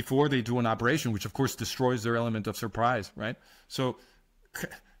before they do an operation, which of course destroys their element of surprise, right? So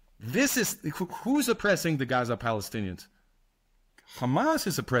this is, who's oppressing the Gaza Palestinians? Hamas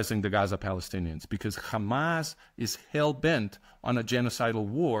is oppressing the Gaza Palestinians because Hamas is hell-bent on a genocidal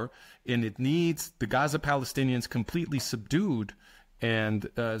war, and it needs the Gaza Palestinians completely subdued and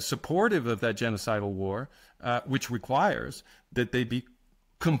supportive of that genocidal war, which requires that they be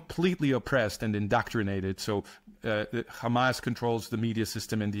completely oppressed and indoctrinated. So Hamas controls the media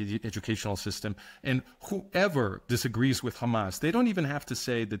system and the educational system. And whoever disagrees with Hamas, they don't even have to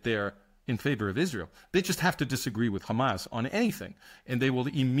say that they're in favor of Israel. They just have to disagree with Hamas on anything. And they will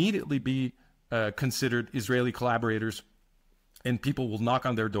immediately be considered Israeli collaborators, and people will knock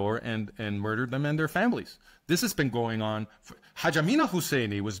on their door and murder them and their families. This has been going on. Haj Amina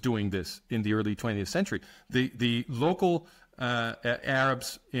Husseini was doing this in the early 20th century. The local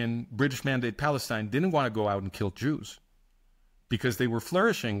Arabs in British Mandate Palestine didn't want to go out and kill Jews because they were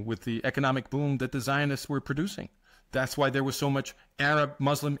flourishing with the economic boom that the Zionists were producing. That's why there was so much Arab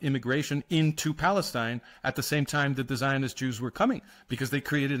Muslim immigration into Palestine at the same time that the Zionist Jews were coming, because they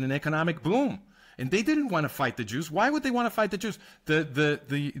created an economic boom. And they didn't want to fight the Jews. Why would they want to fight the Jews?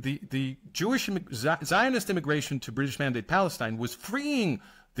 The Jewish Zionist immigration to British Mandate Palestine was freeing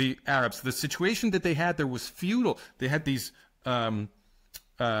the Arabs. The situation that they had there was feudal. They had these feudal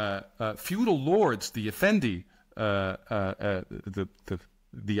lords, the Effendi, the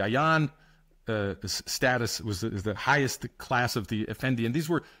Ayan status is the highest class of the Effendi, and these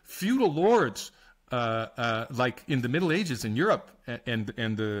were feudal lords, like in the Middle Ages in Europe, and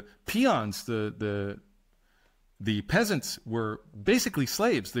the peons, the peasants were basically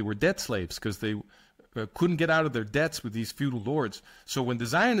slaves. They were debt slaves because they couldn't get out of their debts with these feudal lords. So when the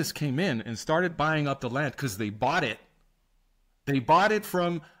Zionists came in and started buying up the land, because they bought it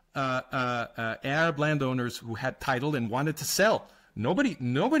from Arab landowners who had title and wanted to sell.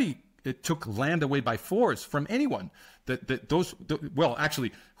 Nobody it took land away by force from anyone. Well,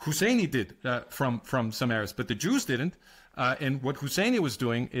 actually, Husseini did from some Arabs, but the Jews didn't. And what Husseini was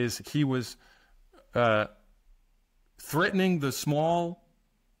doing is he was threatening the small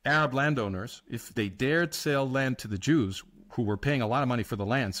Arab landowners if they dared sell land to the Jews, who were paying a lot of money for the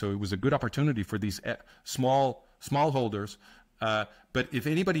land. So it was a good opportunity for these smallholders. But if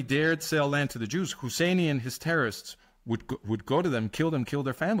anybody dared sell land to the Jews, Husseini and his terrorists would go to them, kill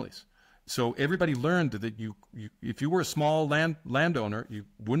their families. So everybody learned that if you were a small landowner, you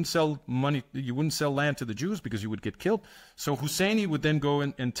wouldn't sell land to the Jews because you would get killed. So Husseini would then go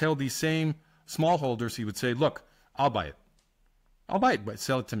and tell these same smallholders, he would say, look, I'll buy it, but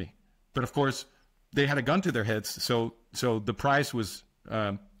sell it to me. But of course, they had a gun to their heads, so the price was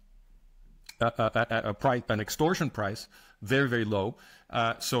an extortion price, very, very low.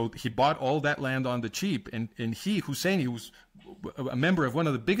 So he bought all that land on the cheap, and Husseini, who was a member of one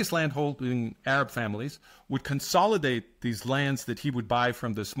of the biggest landholding Arab families, would consolidate these lands that he would buy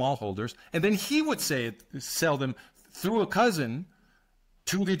from the smallholders, and then he would sell them through a cousin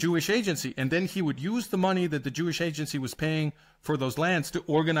to the Jewish agency, and then he would use the money that the Jewish agency was paying for those lands to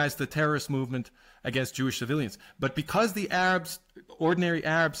organize the terrorist movement against Jewish civilians. But because the Arabs, ordinary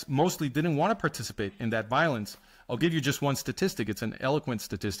Arabs, mostly didn't want to participate in that violence, I'll give you just one statistic. It's an eloquent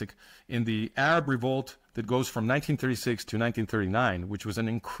statistic. In the Arab revolt that goes from 1936 to 1939, which was an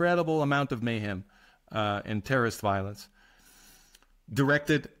incredible amount of mayhem and terrorist violence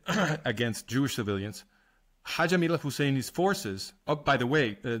directed against Jewish civilians, Haj Amila Husseini's forces, oh, by the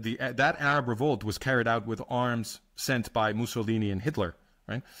way, that Arab revolt was carried out with arms sent by Mussolini and Hitler,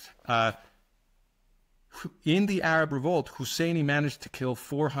 right? In the Arab revolt, Husseini managed to kill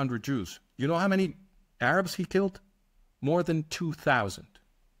 400 Jews. You know how many Arabs he killed? More than 2,000.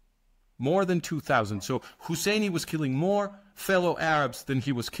 More than 2,000. So Husseini was killing more fellow Arabs than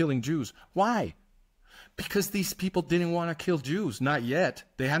he was killing Jews. Why? Because these people didn't want to kill Jews, not yet.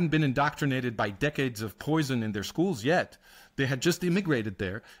 They hadn't been indoctrinated by decades of poison in their schools yet. They had just immigrated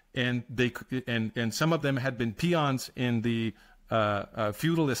there, and some of them had been peons in the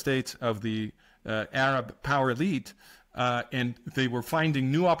feudal estates of the Arab power elite, and they were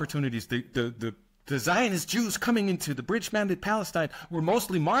finding new opportunities. The Zionist Jews coming into the British-mandate Palestine were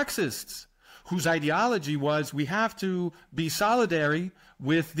mostly Marxists, whose ideology was we have to be solidary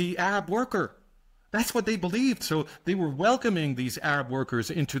with the Arab worker. That's what they believed. So they were welcoming these Arab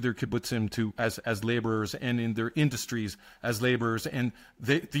workers into their kibbutzim as laborers, and in their industries as laborers. And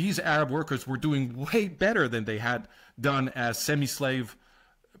these Arab workers were doing way better than they had done as semi-slave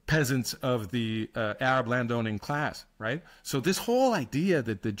peasants of the Arab landowning class, right? So this whole idea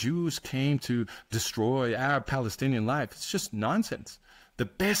that the Jews came to destroy Arab-Palestinian life, it's just nonsense. The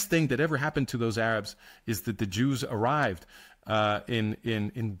best thing that ever happened to those Arabs is that the Jews arrived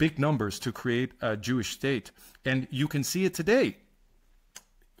in big numbers to create a Jewish state. And you can see it today.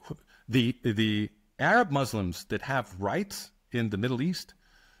 The Arab Muslims that have rights in the Middle East,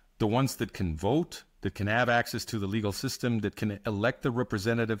 the ones that can vote, that can have access to the legal system, that can elect the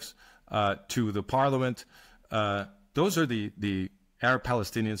representatives to the parliament, those are the Arab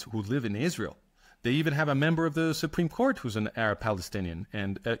Palestinians who live in Israel. They even have a member of the Supreme Court who's an Arab Palestinian.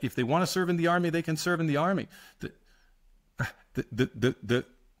 And if they want to serve in the army, they can serve in the army. The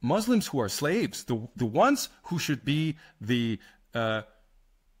Muslims who are slaves, the ones who should be the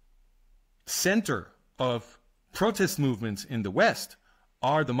center of protest movements in the West,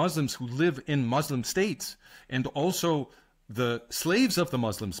 are the Muslims who live in Muslim states, and also the slaves of the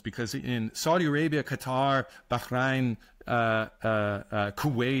Muslims, because in Saudi Arabia, Qatar, Bahrain,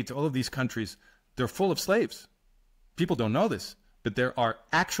 Kuwait, all of these countries, they're full of slaves. People don't know this, but there are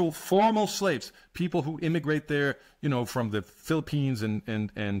actual formal slaves, people who immigrate there, you know, from the Philippines and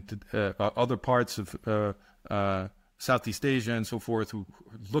other parts of Southeast Asia and so forth, who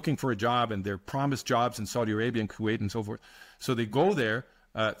are looking for a job, and they're promised jobs in Saudi Arabia and Kuwait and so forth. So they go there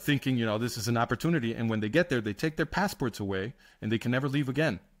thinking, you know, this is an opportunity. And when they get there, they take their passports away and they can never leave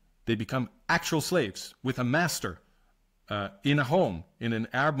again. They become actual slaves with a master in a home, in an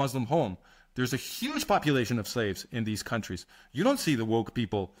Arab Muslim home. There's a huge population of slaves in these countries. You don't see the woke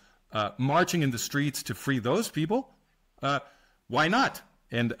people marching in the streets to free those people. Why not?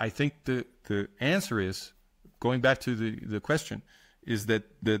 And I think the answer is, going back to the question, is that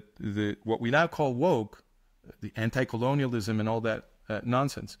what we now call woke, the anti-colonialism and all that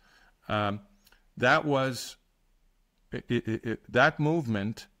nonsense, that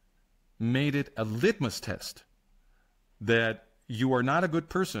movement made it a litmus test that you are not a good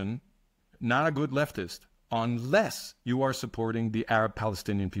person, not a good leftist, unless you are supporting the Arab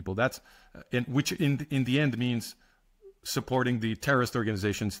Palestinian people. That's which in the end means supporting the terrorist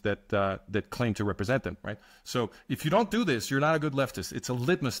organizations that claim to represent them, right? So if you don't do this, you're not a good leftist. It's a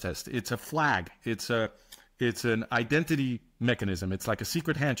litmus test. It's a flag. It's an identity mechanism. It's like a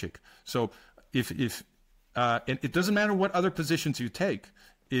secret handshake. So if and it doesn't matter what other positions you take,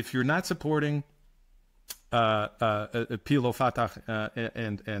 if you're not supporting PLO, Fatah,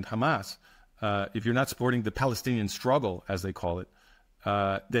 and Hamas, if you're not supporting the Palestinian struggle, as they call it,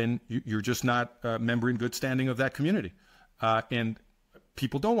 then you're just not a member in good standing of that community. And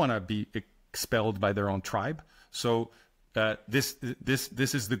people don't want to be expelled by their own tribe. So this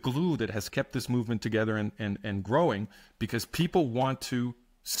is the glue that has kept this movement together and growing, because people want to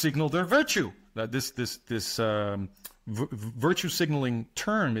signal their virtue. This virtue signaling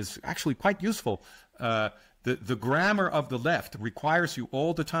term is actually quite useful. The grammar of the left requires you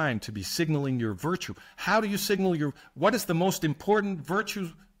all the time to be signaling your virtue. How do you signal what is the most important virtue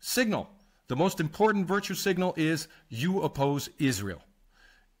signal? The most important virtue signal is you oppose Israel.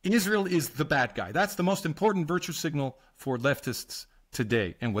 Israel is the bad guy. That's the most important virtue signal for leftists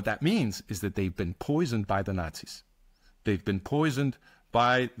today. And what that means is that they've been poisoned by the Nazis. They've been poisoned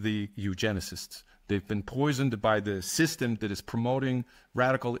by the eugenicists. They've been poisoned by the system that is promoting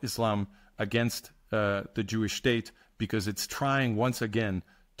radical Islam against the Jewish state, because it's trying once again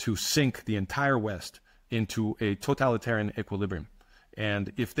to sink the entire West into a totalitarian equilibrium.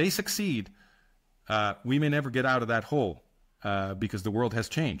 And if they succeed, we may never get out of that hole because the world has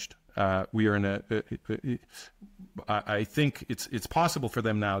changed. We are in I think it's possible for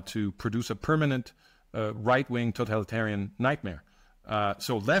them now to produce a permanent right-wing totalitarian nightmare.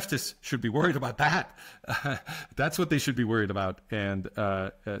 So leftists should be worried about that. That's what they should be worried about. And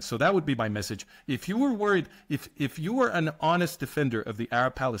so that would be my message. If you were worried, if you were an honest defender of the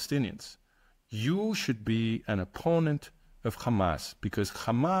Arab Palestinians, you should be an opponent of Hamas, because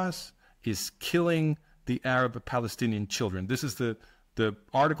Hamas is killing the Arab Palestinian children. This is the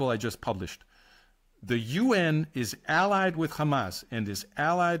article I just published. The UN is allied with Hamas and is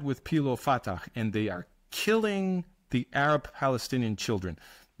allied with PLO Fatah, and they are killing the Arab Palestinian children.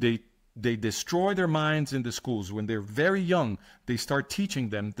 They destroy their minds in the schools. When they're very young, they start teaching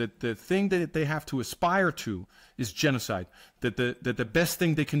them that the thing that they have to aspire to is genocide, that the best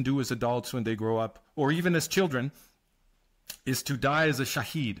thing they can do as adults when they grow up, or even as children, is to die as a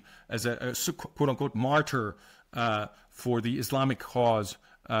shaheed, as a quote-unquote martyr for the Islamic cause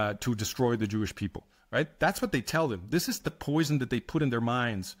to destroy the Jewish people, right? That's what they tell them. This is the poison that they put in their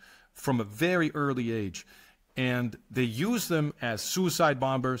minds from a very early age. And they use them as suicide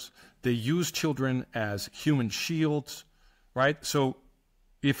bombers. They use children as human shields, right? So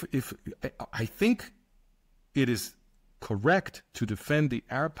if I think it is correct to defend the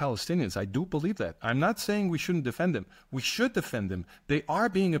Arab Palestinians. I do believe that. I'm not saying we shouldn't defend them. We should defend them. They are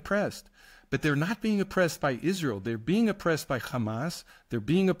being oppressed, but they're not being oppressed by Israel. They're being oppressed by Hamas. They're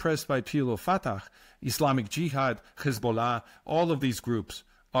being oppressed by PLO Fatah, Islamic Jihad, Hezbollah. All of these groups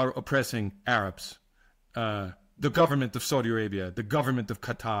are oppressing Arabs. The government of Saudi Arabia, the government of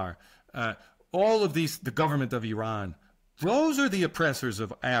Qatar, all of these, the government of Iran. Those are the oppressors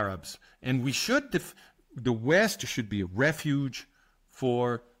of Arabs, and we should the West should be a refuge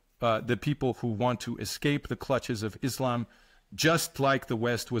for the people who want to escape the clutches of Islam, just like the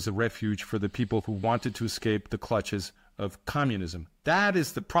West was a refuge for the people who wanted to escape the clutches of communism. That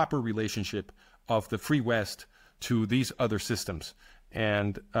is the proper relationship of the Free West to these other systems.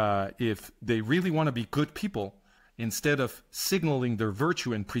 And if they really want to be good people, instead of signaling their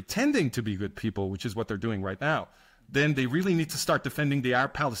virtue and pretending to be good people, which is what they're doing right now, then they really need to start defending the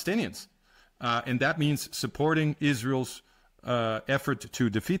Arab Palestinians. And that means supporting Israel's effort to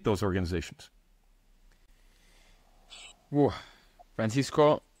defeat those organizations. Whoa.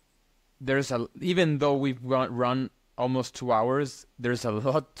 Fransisco, even though we've run almost 2 hours, there's a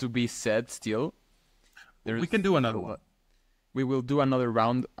lot to be said still. We can do another one. We will do another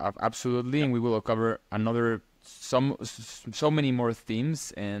round, absolutely, and we will cover so many more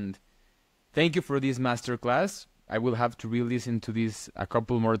themes. And thank you for this masterclass. I will have to re-listen to this a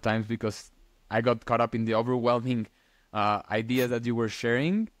couple more times because I got caught up in the overwhelming ideas that you were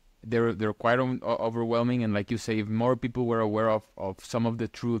sharing. They're quite overwhelming, and like you say, if more people were aware of some of the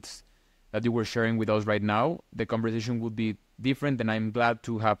truths that you were sharing with us right now, the conversation would be different, and I'm glad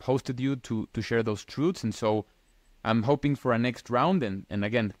to have hosted you to share those truths. And so I'm hoping for a next round, and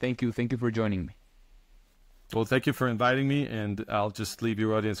again, thank you for joining me. Well, thank you for inviting me, and I'll just leave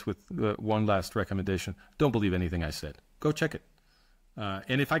your audience with one last recommendation. Don't believe anything I said. Go check it.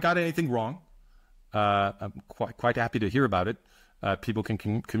 And if I got anything wrong, I'm quite happy to hear about it. People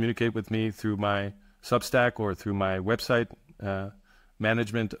can communicate with me through my Substack or through my website,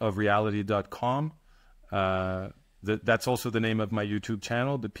 managementofreality.com. That's also the name of my YouTube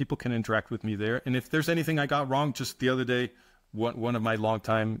channel. The people can interact with me there. And if there's anything I got wrong, just the other day, one of my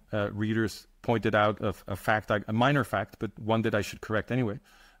longtime readers pointed out a fact, a minor fact, but one that I should correct anyway.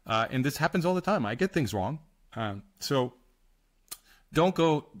 And this happens all the time. I get things wrong. So don't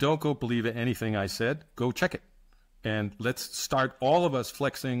go believe anything I said. Go check it. And let's start all of us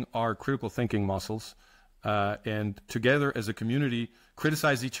flexing our critical thinking muscles, and together as a community,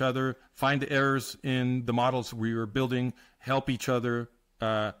 criticize each other, find errors in the models we are building, help each other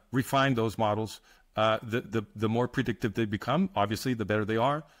refine those models. The more predictive they become, obviously, the better they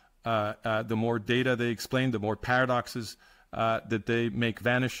are. The more data they explain, the more paradoxes that they make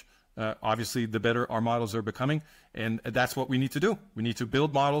vanish, obviously, the better our models are becoming. And that's what we need to do. We need to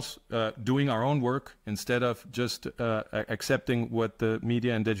build models doing our own work instead of just accepting what the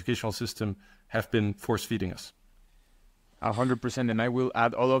media and the educational system have been force-feeding us. 100%. And I will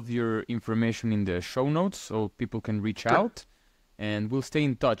add all of your information in the show notes so people can reach out. And we'll stay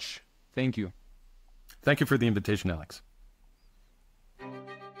in touch. Thank you. Thank you for the invitation, Alex.